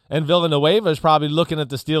 And Villanueva is probably looking at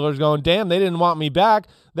the Steelers going, damn, they didn't want me back.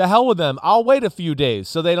 The hell with them. I'll wait a few days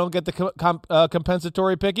so they don't get the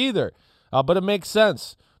compensatory pick either. But it makes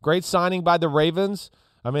sense. Great signing by the Ravens.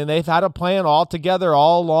 I mean, they've had a plan all together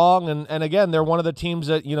all along. And again, they're one of the teams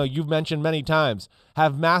that, you've mentioned many times,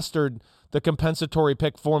 have mastered the compensatory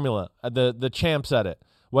pick formula, the champs at it.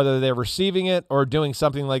 Whether they're receiving it or doing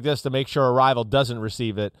something like this to make sure a rival doesn't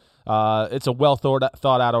receive it. It's a well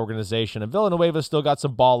thought out organization. And Villanueva's still got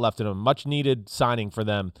some ball left in him. Much needed signing for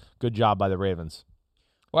them. Good job by the Ravens.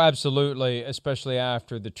 Well, absolutely, especially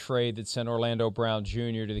after the trade that sent Orlando Brown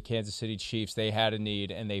Jr. to the Kansas City Chiefs. They had a need,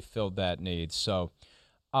 and they filled that need. So,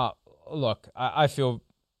 look, I feel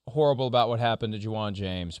horrible about what happened to Juwan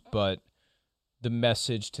James, but the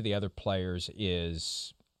message to the other players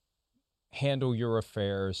is handle your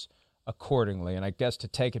affairs accordingly. And I guess to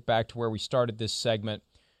take it back to where we started this segment,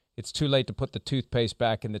 it's too late to put the toothpaste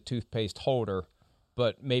back in the toothpaste holder,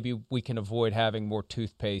 but maybe we can avoid having more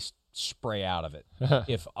toothpaste spray out of it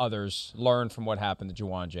if others learn from what happened to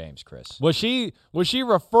Juwan James, Chris. Was she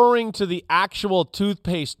referring to the actual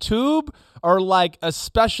toothpaste tube or like a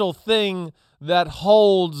special thing that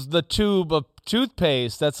holds the tube of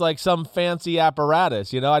toothpaste that's like some fancy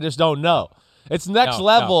apparatus? I just don't know. It's next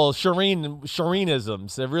level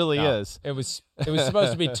Shireenisms. It really is. It was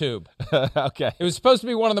supposed to be tube. Okay. It was supposed to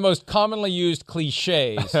be one of the most commonly used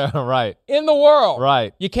cliches right. in the world.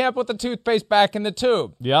 Right. You can't put the toothpaste back in the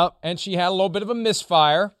tube. Yep. And she had a little bit of a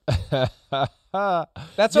misfire.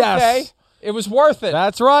 That's okay. It was worth it.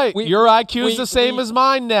 That's right. Your IQ is the same as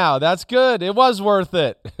mine now. That's good. It was worth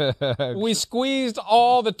it. We squeezed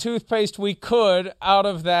all the toothpaste we could out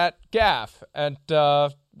of that gaffe.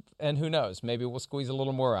 And who knows, maybe we'll squeeze a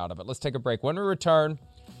little more out of it. Let's take a break. When we return,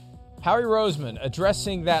 Howie Roseman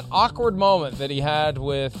addressing that awkward moment that he had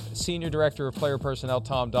with Senior Director of Player Personnel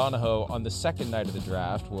Tom Donahoe on the second night of the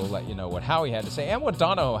draft. We'll let you know what Howie had to say and what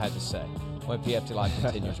Donahoe had to say when PFT Live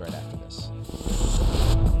continues right after this.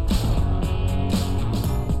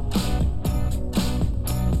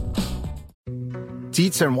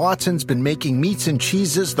 Dietz & Watson's been making meats and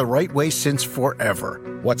cheeses the right way since forever.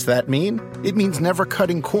 What's that mean? It means never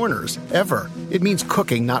cutting corners, ever. It means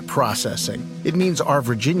cooking, not processing. It means our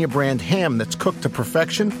Virginia brand ham that's cooked to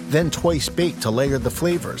perfection, then twice baked to layer the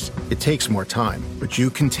flavors. It takes more time, but you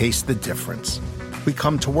can taste the difference. We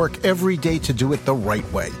come to work every day to do it the right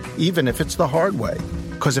way, even if it's the hard way.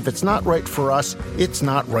 Because if it's not right for us, it's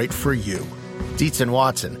not right for you. Dietz &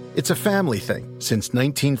 Watson, it's a family thing since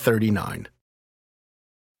 1939.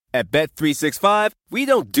 At Bet365, we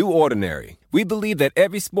don't do ordinary. We believe that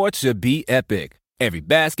every sport should be epic. Every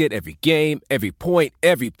basket, every game, every point,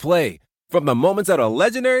 every play. From the moments that are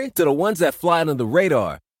legendary to the ones that fly under the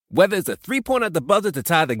radar. Whether it's a three-pointer at the buzzer to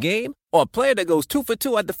tie the game or a player that goes 2 for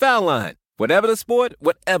 2 at the foul line. Whatever the sport,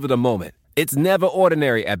 whatever the moment. It's never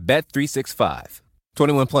ordinary at Bet365.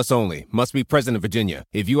 21 plus only. Must be present in Virginia.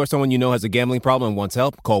 If you or someone you know has a gambling problem and wants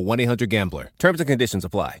help, call 1-800-GAMBLER. Terms and conditions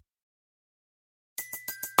apply.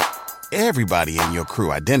 Everybody in your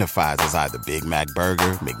crew identifies as either Big Mac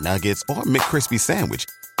Burger, McNuggets, or McCrispy Sandwich.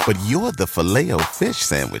 But you're the Filet-O-Fish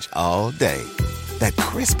Sandwich all day. That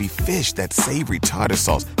crispy fish, that savory tartar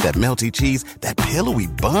sauce, that melty cheese, that pillowy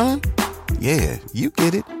bun. Yeah, you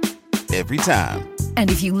get it. Every time.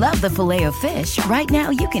 And if you love the Filet-O-Fish, right now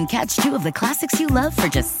you can catch 2 of the classics you love for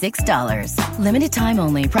just $6. Limited time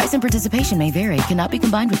only. Price and participation may vary. Cannot be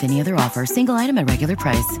combined with any other offer. Single item at regular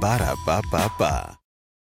price. Ba-da-ba-ba-ba.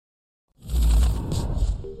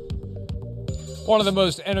 One of the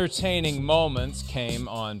most entertaining moments came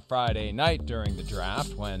on Friday night during the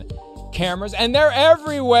draft when cameras, and they're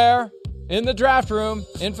everywhere in the draft room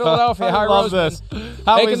in Philadelphia. I love Howie Roseman this.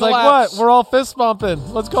 Howie's like, laps. what? We're all fist bumping.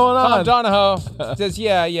 What's going on? Tom Donahoe says,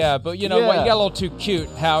 yeah, but you know what? You got a little too cute,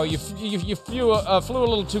 Howie. You flew a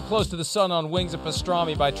little too close to the sun on wings of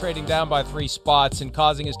pastrami by trading down by 3 spots and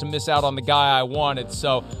causing us to miss out on the guy I wanted.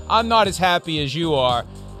 So I'm not as happy as you are.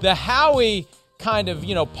 The Howie kind of,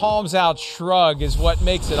 palms out shrug is what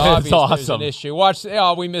makes it obvious there's an issue. Watch,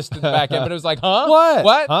 we missed it in the back end, but it was like, huh?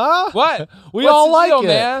 What? Huh? What? We What's all the like deal, it,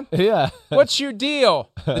 man. Yeah. What's your deal?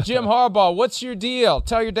 The Jim Harbaugh, what's your deal?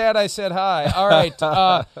 Tell your dad I said hi. All right.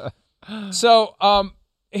 So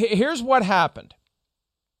here's what happened.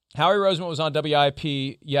 Howie Roseman was on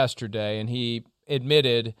WIP yesterday, and he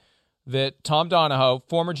admitted that Tom Donahoe,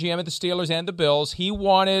 former GM of the Steelers and the Bills, he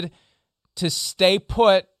wanted to stay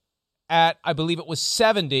put at, I believe it was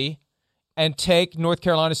 70, and take North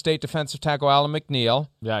Carolina State defensive tackle Alan McNeil.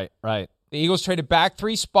 Right. The Eagles traded back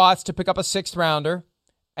 3 spots to pick up a 6th-rounder,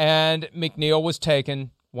 and McNeil was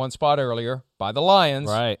taken 1 spot earlier by the Lions.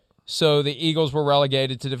 Right. So the Eagles were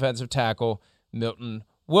relegated to defensive tackle Milton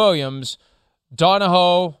Williams.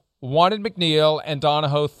 Donahoe wanted McNeil, and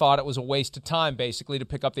Donahoe thought it was a waste of time, basically, to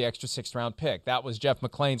pick up the extra 6th-round pick. That was Jeff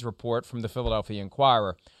McClain's report from the Philadelphia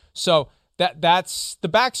Inquirer. So that's the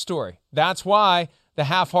backstory. That's why the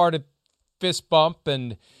half-hearted fist bump,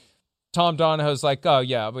 and Tom Donahoe's like, oh,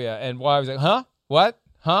 yeah. And why was like, huh? What?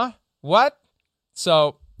 Huh? What?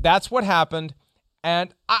 So that's what happened.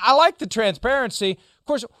 And I like the transparency. Of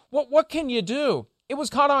course, what can you do? It was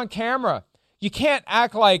caught on camera. You can't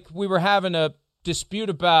act like we were having a dispute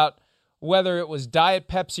about whether it was Diet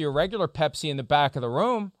Pepsi or regular Pepsi in the back of the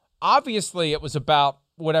room. Obviously, it was about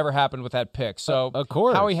whatever happened with that pick. So of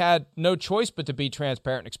course, Howie had no choice but to be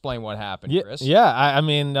transparent and explain what happened, Chris. Yeah. I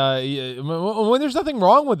mean, when there's nothing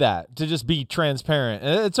wrong with that, to just be transparent.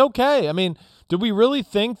 It's okay. I mean, do we really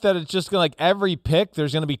think that it's just going to, like, every pick,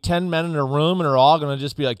 there's going to be 10 men in a room and they're all going to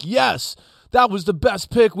just be like, yes, that was the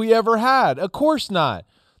best pick we ever had? Of course not.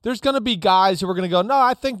 There's going to be guys who are going to go, no,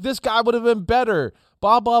 I think this guy would have been better.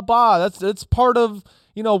 Blah, blah, blah. That's part of,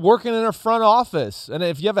 working in a front office. And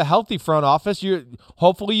if you have a healthy front office,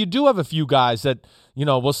 hopefully you do have a few guys that,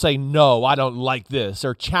 will say, no, I don't like this,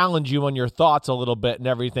 or challenge you on your thoughts a little bit and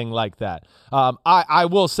everything like that. I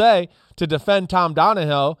will say, to defend Tom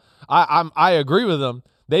Donahoe, I agree with him.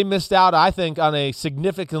 They missed out, I think, on a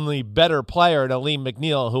significantly better player than Aleem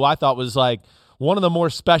McNeil, who I thought was like one of the more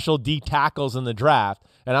special D tackles in the draft.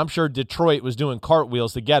 And I'm sure Detroit was doing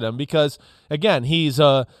cartwheels to get him because, again, he's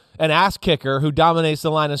an ass kicker who dominates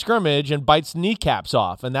the line of scrimmage and bites kneecaps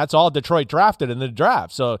off. And that's all Detroit drafted in the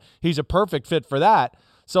draft. So he's a perfect fit for that.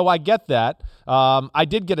 So I get that. I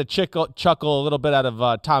did get a chuckle a little bit out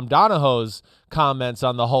of Tom Donahoe's comments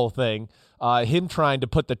on the whole thing. Him trying to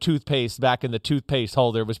put the toothpaste back in the toothpaste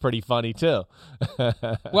holder was pretty funny, too.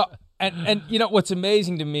 Well, and what's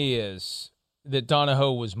amazing to me is that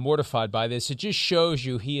Donahoe was mortified by this. It just shows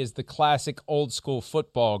you he is the classic old school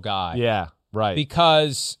football guy. Yeah, right.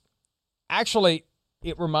 Because actually,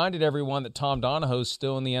 it reminded everyone that Tom Donahoe's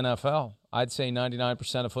still in the NFL. I'd say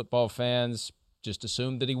 99% of football fans just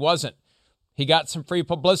assumed that he wasn't. He got some free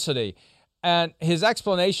publicity. And his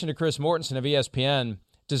explanation to Chris Mortensen of ESPN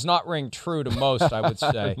does not ring true to most, I would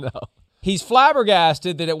say. No. He's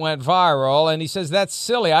flabbergasted that it went viral, and he says, that's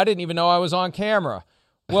silly. I didn't even know I was on camera.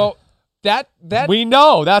 Well, that we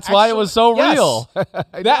know. That's actually why it was so real.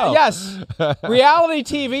 Yes. Reality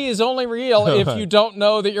TV is only real if you don't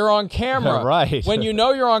know that you're on camera. Right. When you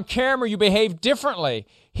know you're on camera, you behave differently.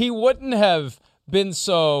 He wouldn't have been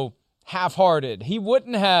so half-hearted. He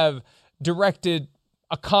wouldn't have directed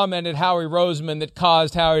a comment at Howie Roseman that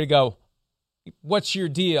caused Howie to go, what's your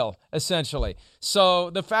deal, essentially.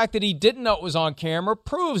 So the fact that he didn't know it was on camera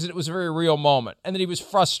proves that it was a very real moment and that he was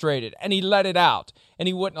frustrated and he let it out, and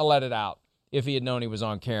he wouldn't have let it out if he had known he was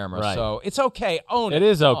on camera. Right. So it's okay. Own it. It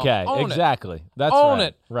is okay. Own exactly. It. That's Own right.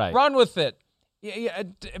 it. Right. Run with it. Yeah,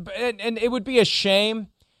 and it would be a shame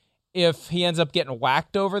if he ends up getting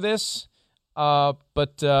whacked over this.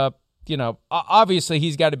 But obviously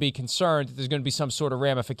he's got to be concerned that there's going to be some sort of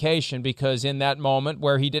ramification, because in that moment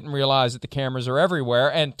where he didn't realize that the cameras are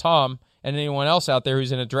everywhere, and Tom and anyone else out there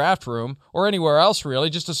who's in a draft room or anywhere else really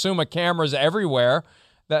just assume a camera's everywhere,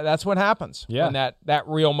 that's what happens when that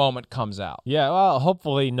real moment comes out. Yeah, well,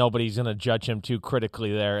 hopefully nobody's going to judge him too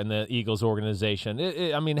critically there in the Eagles organization.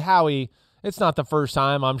 Howie, it's not the first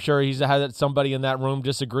time. I'm sure he's had somebody in that room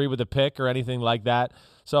disagree with a pick or anything like that.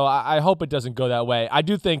 So I hope it doesn't go that way. I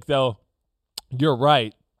do think, though, you're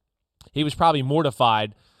right. He was probably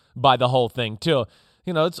mortified by the whole thing, too.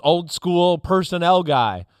 it's old school personnel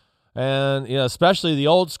guy. And, especially the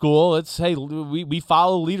old school, it's, hey, we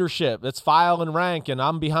follow leadership. Let's file and rank, and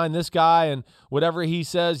I'm behind this guy, and whatever he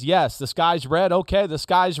says, yes, the sky's red. Okay, the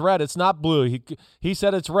sky's red. It's not blue. He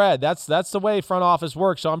said it's red. That's the way front office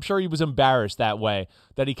works. So I'm sure he was embarrassed that way,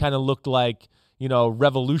 that he kind of looked like,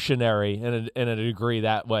 revolutionary in a degree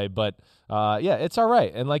that way. But, yeah, it's all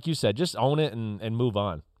right. And like you said, just own it and move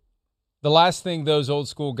on. The last thing those old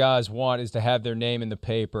school guys want is to have their name in the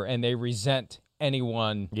paper, and they resent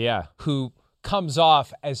anyone who comes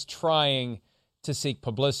off as trying to seek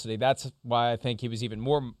publicity. That's why I think he was even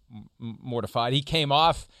more mortified. He came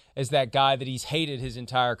off as that guy that he's hated his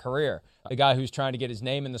entire career, the guy who's trying to get his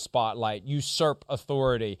name in the spotlight, usurp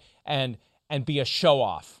authority, and be a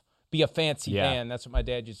show-off, be a fancy Dan. That's what my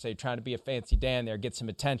dad used to say, trying to be a fancy Dan there, get some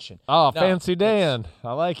attention. Oh, no, fancy Dan.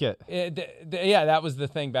 I like it. Yeah, that was the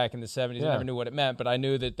thing back in the 70s. I never knew what it meant, but I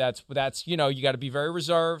knew that's you got to be very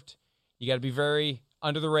reserved. You got to be very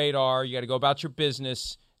under the radar. You got to go about your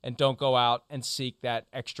business and don't go out and seek that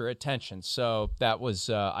extra attention. So that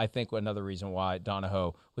was, I think, another reason why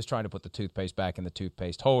Donahoe was trying to put the toothpaste back in the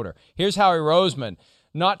toothpaste holder. Here's Howie Roseman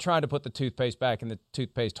not trying to put the toothpaste back in the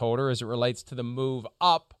toothpaste holder as it relates to the move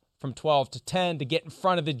up from 12 to 10 to get in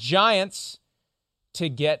front of the Giants to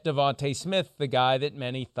get Devontae Smith, the guy that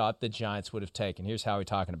many thought the Giants would have taken. Here's Howie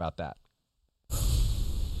talking about that.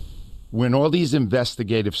 When all these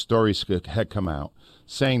investigative stories had come out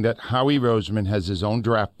saying that Howie Roseman has his own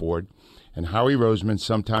draft board and Howie Roseman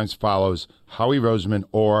sometimes follows Howie Roseman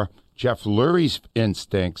or Jeff Lurie's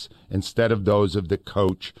instincts instead of those of the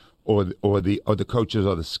coach or the coaches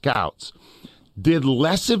or the scouts, did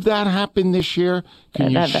less of that happen this year?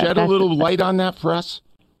 Can you shed a little light on that for us?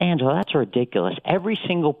 Angela, that's ridiculous. Every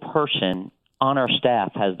single person on our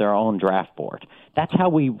staff has their own draft board. That's how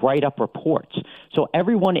we write up reports. So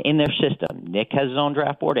everyone in their system, Nick has his own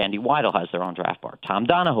draft board, Andy Weidel has their own draft board, Tom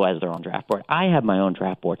Donahoe has their own draft board, I have my own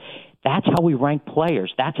draft board. That's how we rank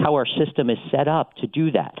players. That's how our system is set up to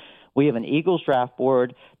do that. We have an Eagles draft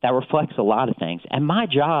board that reflects a lot of things, and my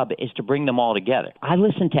job is to bring them all together. I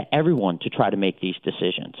listen to everyone to try to make these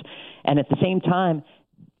decisions. And at the same time,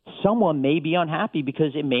 someone may be unhappy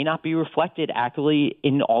because it may not be reflected accurately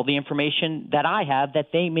in all the information that I have that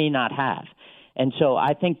they may not have. And so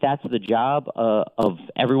I think that's the job of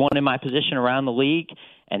everyone in my position around the league,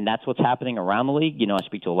 and that's what's happening around the league. I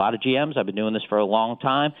speak to a lot of GMs. I've been doing this for a long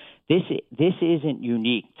time. This isn't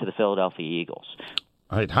unique to the Philadelphia Eagles.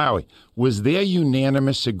 All right, Howie, was there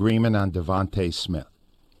unanimous agreement on Devontae Smith?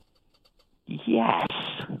 Yes.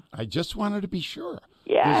 I just wanted to be sure.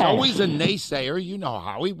 Yes. There's always a naysayer.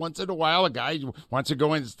 Howie, once in a while, a guy wants to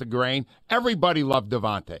go against the grain. Everybody loved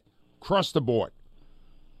Devontae. Across the board.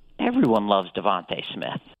 Everyone loves Devontae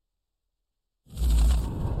Smith.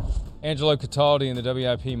 Angelo Cataldi and the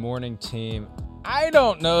WIP morning team. I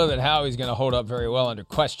don't know that Howie's going to hold up very well under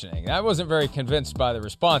questioning. I wasn't very convinced by the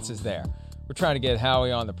responses there. We're trying to get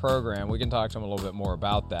Howie on the program. We can talk to him a little bit more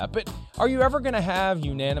about that. But are you ever going to have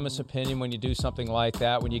unanimous opinion when you do something like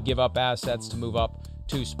that, when you give up assets to move up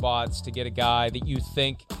 2 spots to get a guy that you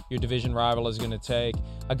think your division rival is going to take,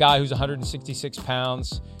 a guy who's 166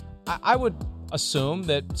 pounds? I would assume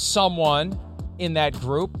that someone in that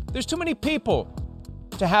group, there's too many people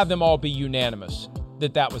to have them all be unanimous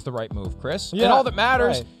that was the right move, Chris. Yeah, and all that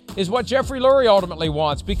matters is what Jeffrey Lurie ultimately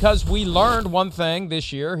wants, because we learned one thing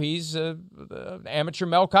this year. He's an amateur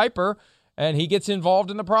Mel Kiper, and he gets involved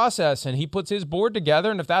in the process, and he puts his board together,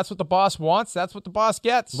 and if that's what the boss wants, that's what the boss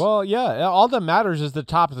gets. Well, yeah, all that matters is the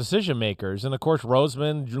top decision makers, and of course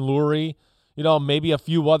Roseman, Lurie, maybe a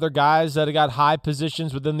few other guys that have got high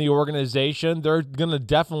positions within the organization. They're going to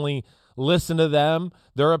definitely listen to them.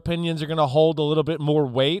 Their opinions are going to hold a little bit more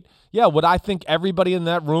weight. Yeah, would I think everybody in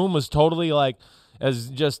that room was totally as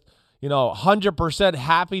just, 100%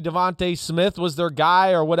 happy Devontae Smith was their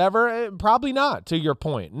guy or whatever? Probably not, to your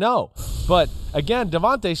point. No. But again,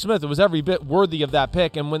 Devontae Smith was every bit worthy of that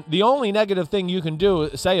pick. And when the only negative thing you can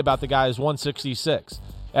say about the guy is 166.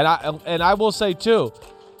 And I will say too,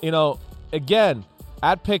 again,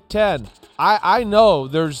 at pick 10, I know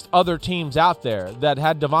there's other teams out there that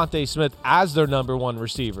had Devontae Smith as their number 1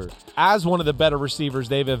 receiver, as one of the better receivers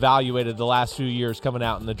they've evaluated the last few years coming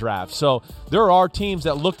out in the draft. So there are teams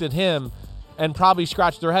that looked at him and probably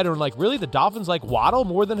scratched their head and were like, really, the Dolphins like Waddle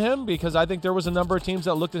more than him? Because I think there was a number of teams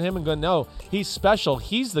that looked at him and go, no, he's special.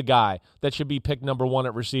 He's the guy that should be picked number 1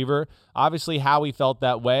 at receiver. Obviously, Howie felt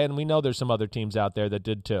that way, and we know there's some other teams out there that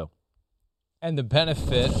did too. And the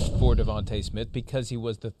benefit for Devontae Smith, because he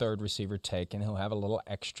was the 3rd receiver taken, he'll have a little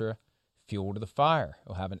extra fuel to the fire.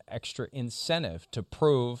 He'll have an extra incentive to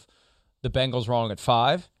prove the Bengals wrong at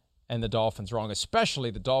 5 and the Dolphins wrong, especially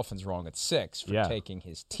the Dolphins wrong at 6 for taking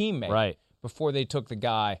his teammate before they took the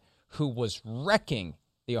guy who was wrecking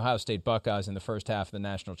the Ohio State Buckeyes in the first half of the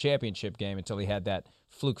national championship game until he had that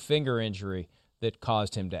fluke finger injury that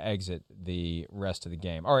caused him to exit the rest of the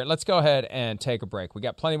game. All right, let's go ahead and take a break. We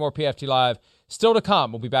got plenty more PFT Live still to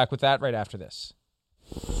come. We'll be back with that right after this.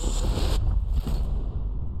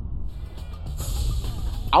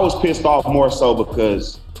 I was pissed off more so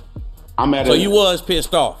because I'm at So you was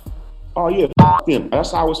pissed off? Oh, yeah, him.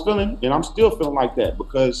 That's how I was feeling, and I'm still feeling like that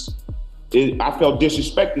because I felt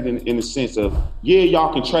disrespected in the sense of, yeah,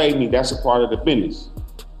 y'all can trade me. That's a part of the business.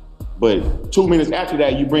 But 2 minutes after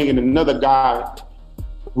that, you bring in another guy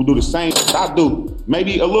who do the same I do,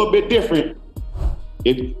 maybe a little bit different.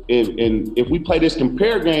 If we play this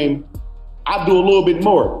compare game, I do a little bit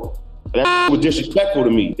more. That was disrespectful to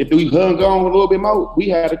me. If we hung on a little bit more, we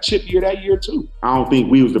had a chip year that year too. I don't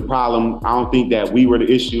think we was the problem. I don't think that we were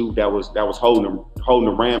the issue that was holding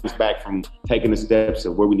the Rams back from taking the steps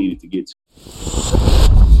of where we needed to get to.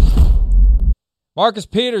 Marcus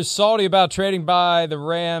Peters salty about trading by the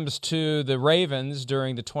Rams to the Ravens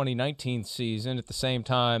during the 2019 season at the same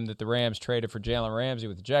time that the Rams traded for Jalen Ramsey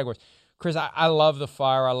with the Jaguars. Chris, I love the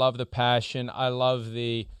fire. I love the passion. I love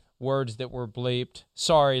the words that were bleeped.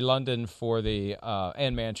 Sorry, London for the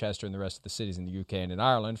and Manchester and the rest of the cities in the UK and in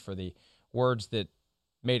Ireland for the words that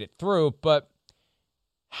made it through. But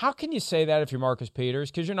how can you say that if you're Marcus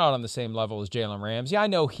Peters? Because you're not on the same level as Jalen Ramsey. I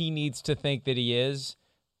know he needs to think that he is,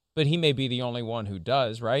 but he may be the only one who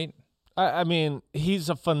does, right? I mean, he's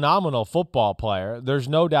a phenomenal football player. There's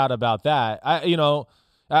no doubt about that.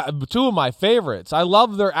 Two of my favorites. I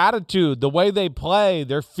love their attitude, the way they play.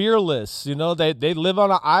 They're fearless. They live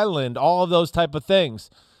on an island, all of those type of things.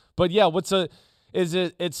 But yeah,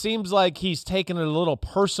 it seems like he's taking it a little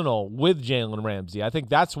personal with Jalen Ramsey. I think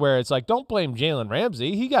that's where it's like, don't blame Jalen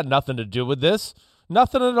Ramsey. He got nothing to do with this.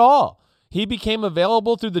 Nothing at all. He became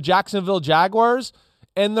available through the Jacksonville Jaguars.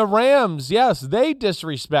 And the Rams, yes, they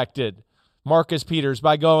disrespected Marcus Peters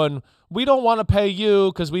by going, we don't want to pay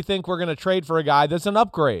you because we think we're going to trade for a guy that's an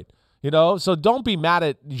upgrade. So don't be mad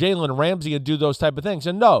at Jalen Ramsey and do those type of things.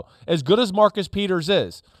 And no, as good as Marcus Peters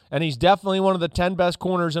is, and he's definitely one of the 10 best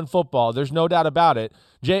corners in football, there's no doubt about it,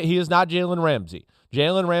 he is not Jalen Ramsey.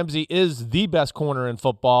 Jalen Ramsey is the best corner in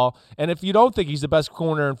football. And if you don't think he's the best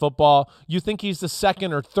corner in football, you think he's the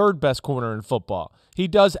second or third best corner in football. He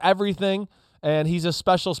does everything. And he's a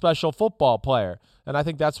special, special football player. And I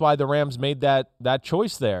think that's why the Rams made that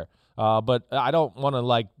choice there. But I don't want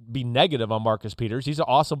to be negative on Marcus Peters. He's an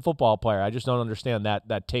awesome football player. I just don't understand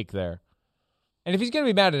that take there. And if he's going to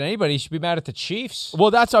be mad at anybody, he should be mad at the Chiefs.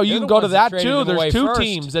 Well, that's how you can go to that too. There's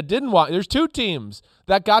There's two teams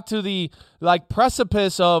that got to the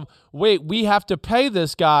precipice of, wait, we have to pay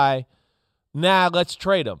this guy. Nah, let's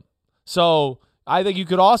trade him. So I think you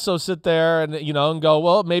could also sit there and go,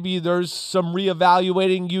 well, maybe there's some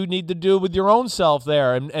reevaluating you need to do with your own self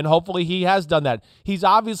there, and hopefully he has done that. He's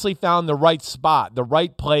obviously found the right spot, the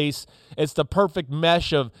right place. It's the perfect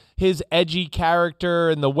mesh of his edgy character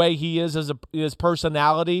and the way he is as his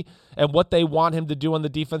personality and what they want him to do on the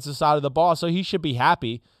defensive side of the ball. So he should be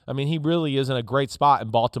happy. I mean, he really is in a great spot in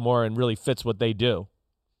Baltimore and really fits what they do.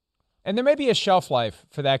 And there may be a shelf life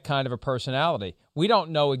for that kind of a personality. We don't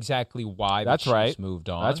know exactly why the Chiefs moved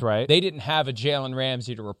on. That's right. They didn't have a Jalen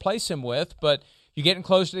Ramsey to replace him with, but you're getting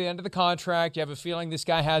close to the end of the contract. You have a feeling this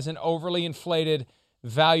guy has an overly inflated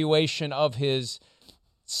valuation of his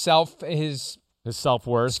self-worth,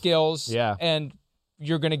 skills, and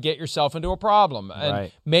you're going to get yourself into a problem.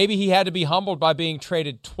 And maybe he had to be humbled by being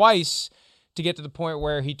traded twice to get to the point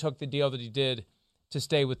where he took the deal that he did to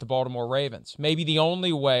stay with the Baltimore Ravens. Maybe the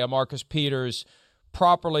only way a Marcus Peters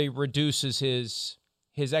properly reduces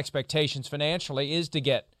his expectations financially is to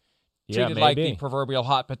get treated like the proverbial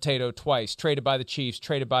hot potato twice, traded by the Chiefs,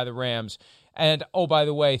 traded by the Rams. And, oh, by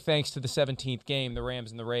the way, thanks to the 17th game, the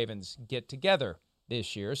Rams and the Ravens get together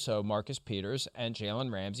this year. So Marcus Peters and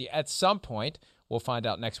Jalen Ramsey, at some point, we'll find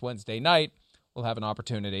out next Wednesday night, we'll have an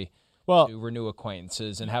opportunity to renew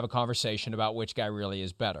acquaintances and have a conversation about which guy really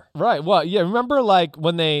is better. Right. Well, yeah, remember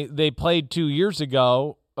when they played 2 years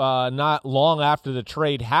ago, not long after the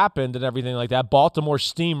trade happened and everything like that, Baltimore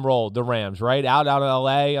steamrolled the Rams, right? Out of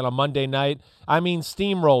L.A. on a Monday night. I mean,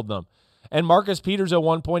 steamrolled them. And Marcus Peters at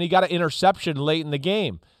one point, he got an interception late in the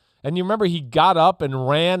game. And you remember he got up and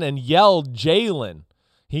ran and yelled Jalen.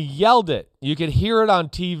 He yelled it. You could hear it on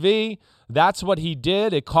TV. That's what he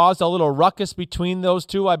did. It caused a little ruckus between those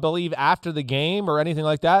two, I believe, after the game or anything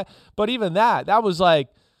like that. But even that was like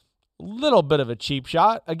a little bit of a cheap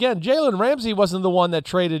shot. Again, Jalen Ramsey wasn't the one that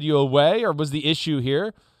traded you away or was the issue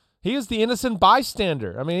here. He is the innocent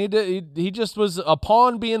bystander. I mean, he just was a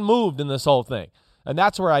pawn being moved in this whole thing, and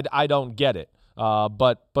that's where I don't get it.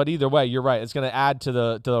 But either way, you're right. It's going to add to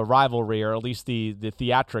the rivalry, or at least the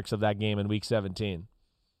theatrics of that game in Week 17.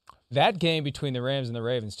 That game between the Rams and the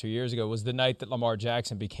Ravens 2 years ago was the night that Lamar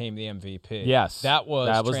Jackson became the MVP. Yes, that was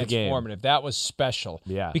transformative. The game. That was special.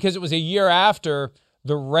 Yeah, because it was a year after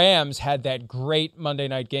the Rams had that great Monday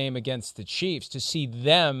night game against the Chiefs. To see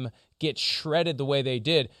them get shredded the way they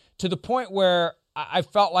did, to the point where I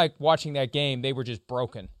felt like watching that game, they were just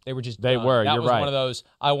broken. They were just done. You're right. That was one of those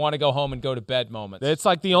I want to go home and go to bed moments. It's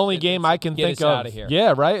like the only game I can think of. Out of here.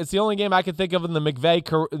 Yeah, right. It's the only game I can think of in the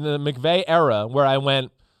McVay era where I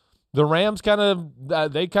went, the Rams kind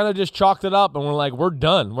of just chalked it up and we're like, we're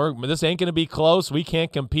done. This ain't going to be close. We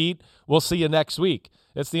can't compete. We'll see you next week.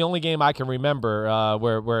 It's the only game I can remember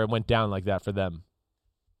where it went down like that for them.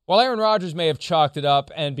 Well, Aaron Rodgers may have chalked it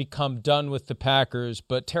up and become done with the Packers,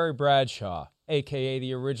 but Terry Bradshaw, a.k.a.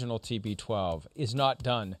 the original TB12, is not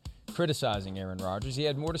done criticizing Aaron Rodgers. He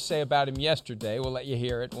had more to say about him yesterday. We'll let you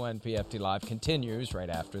hear it when PFT Live continues right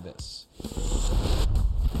after this.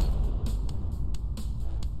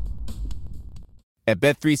 At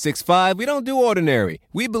Bet365, we don't do ordinary.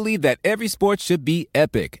 We believe that every sport should be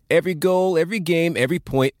epic. Every goal, every game, every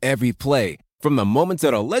point, every play. From the moments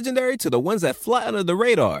that are legendary to the ones that fly under the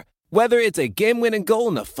radar. Whether it's a game-winning goal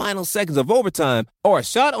in the final seconds of overtime or a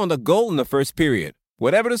shot on the goal in the first period.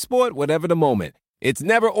 Whatever the sport, whatever the moment. It's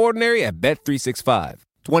never ordinary at Bet365.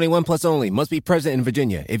 21 plus only. Must be present in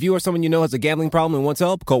Virginia. If you or someone you know has a gambling problem and wants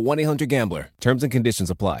help, call 1-800-GAMBLER. Terms and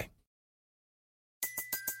conditions apply.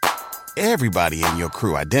 Everybody in your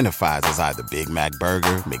crew identifies as either Big Mac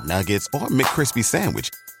Burger, McNuggets, or McCrispy Sandwich.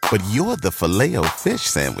 But you're the Filet-O-Fish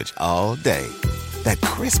Sandwich all day. That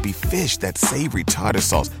crispy fish, that savory tartar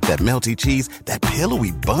sauce, that melty cheese, that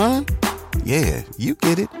pillowy bun. Yeah, you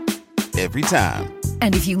get it. Every time.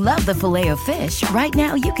 And if you love the Filet-O-Fish, right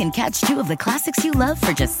now you can catch two of the classics you love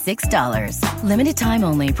for just $6. Limited time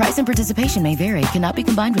only. Price and participation may vary. Cannot be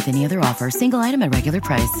combined with any other offer. Single item at regular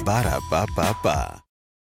price. Ba-da-ba-ba-ba.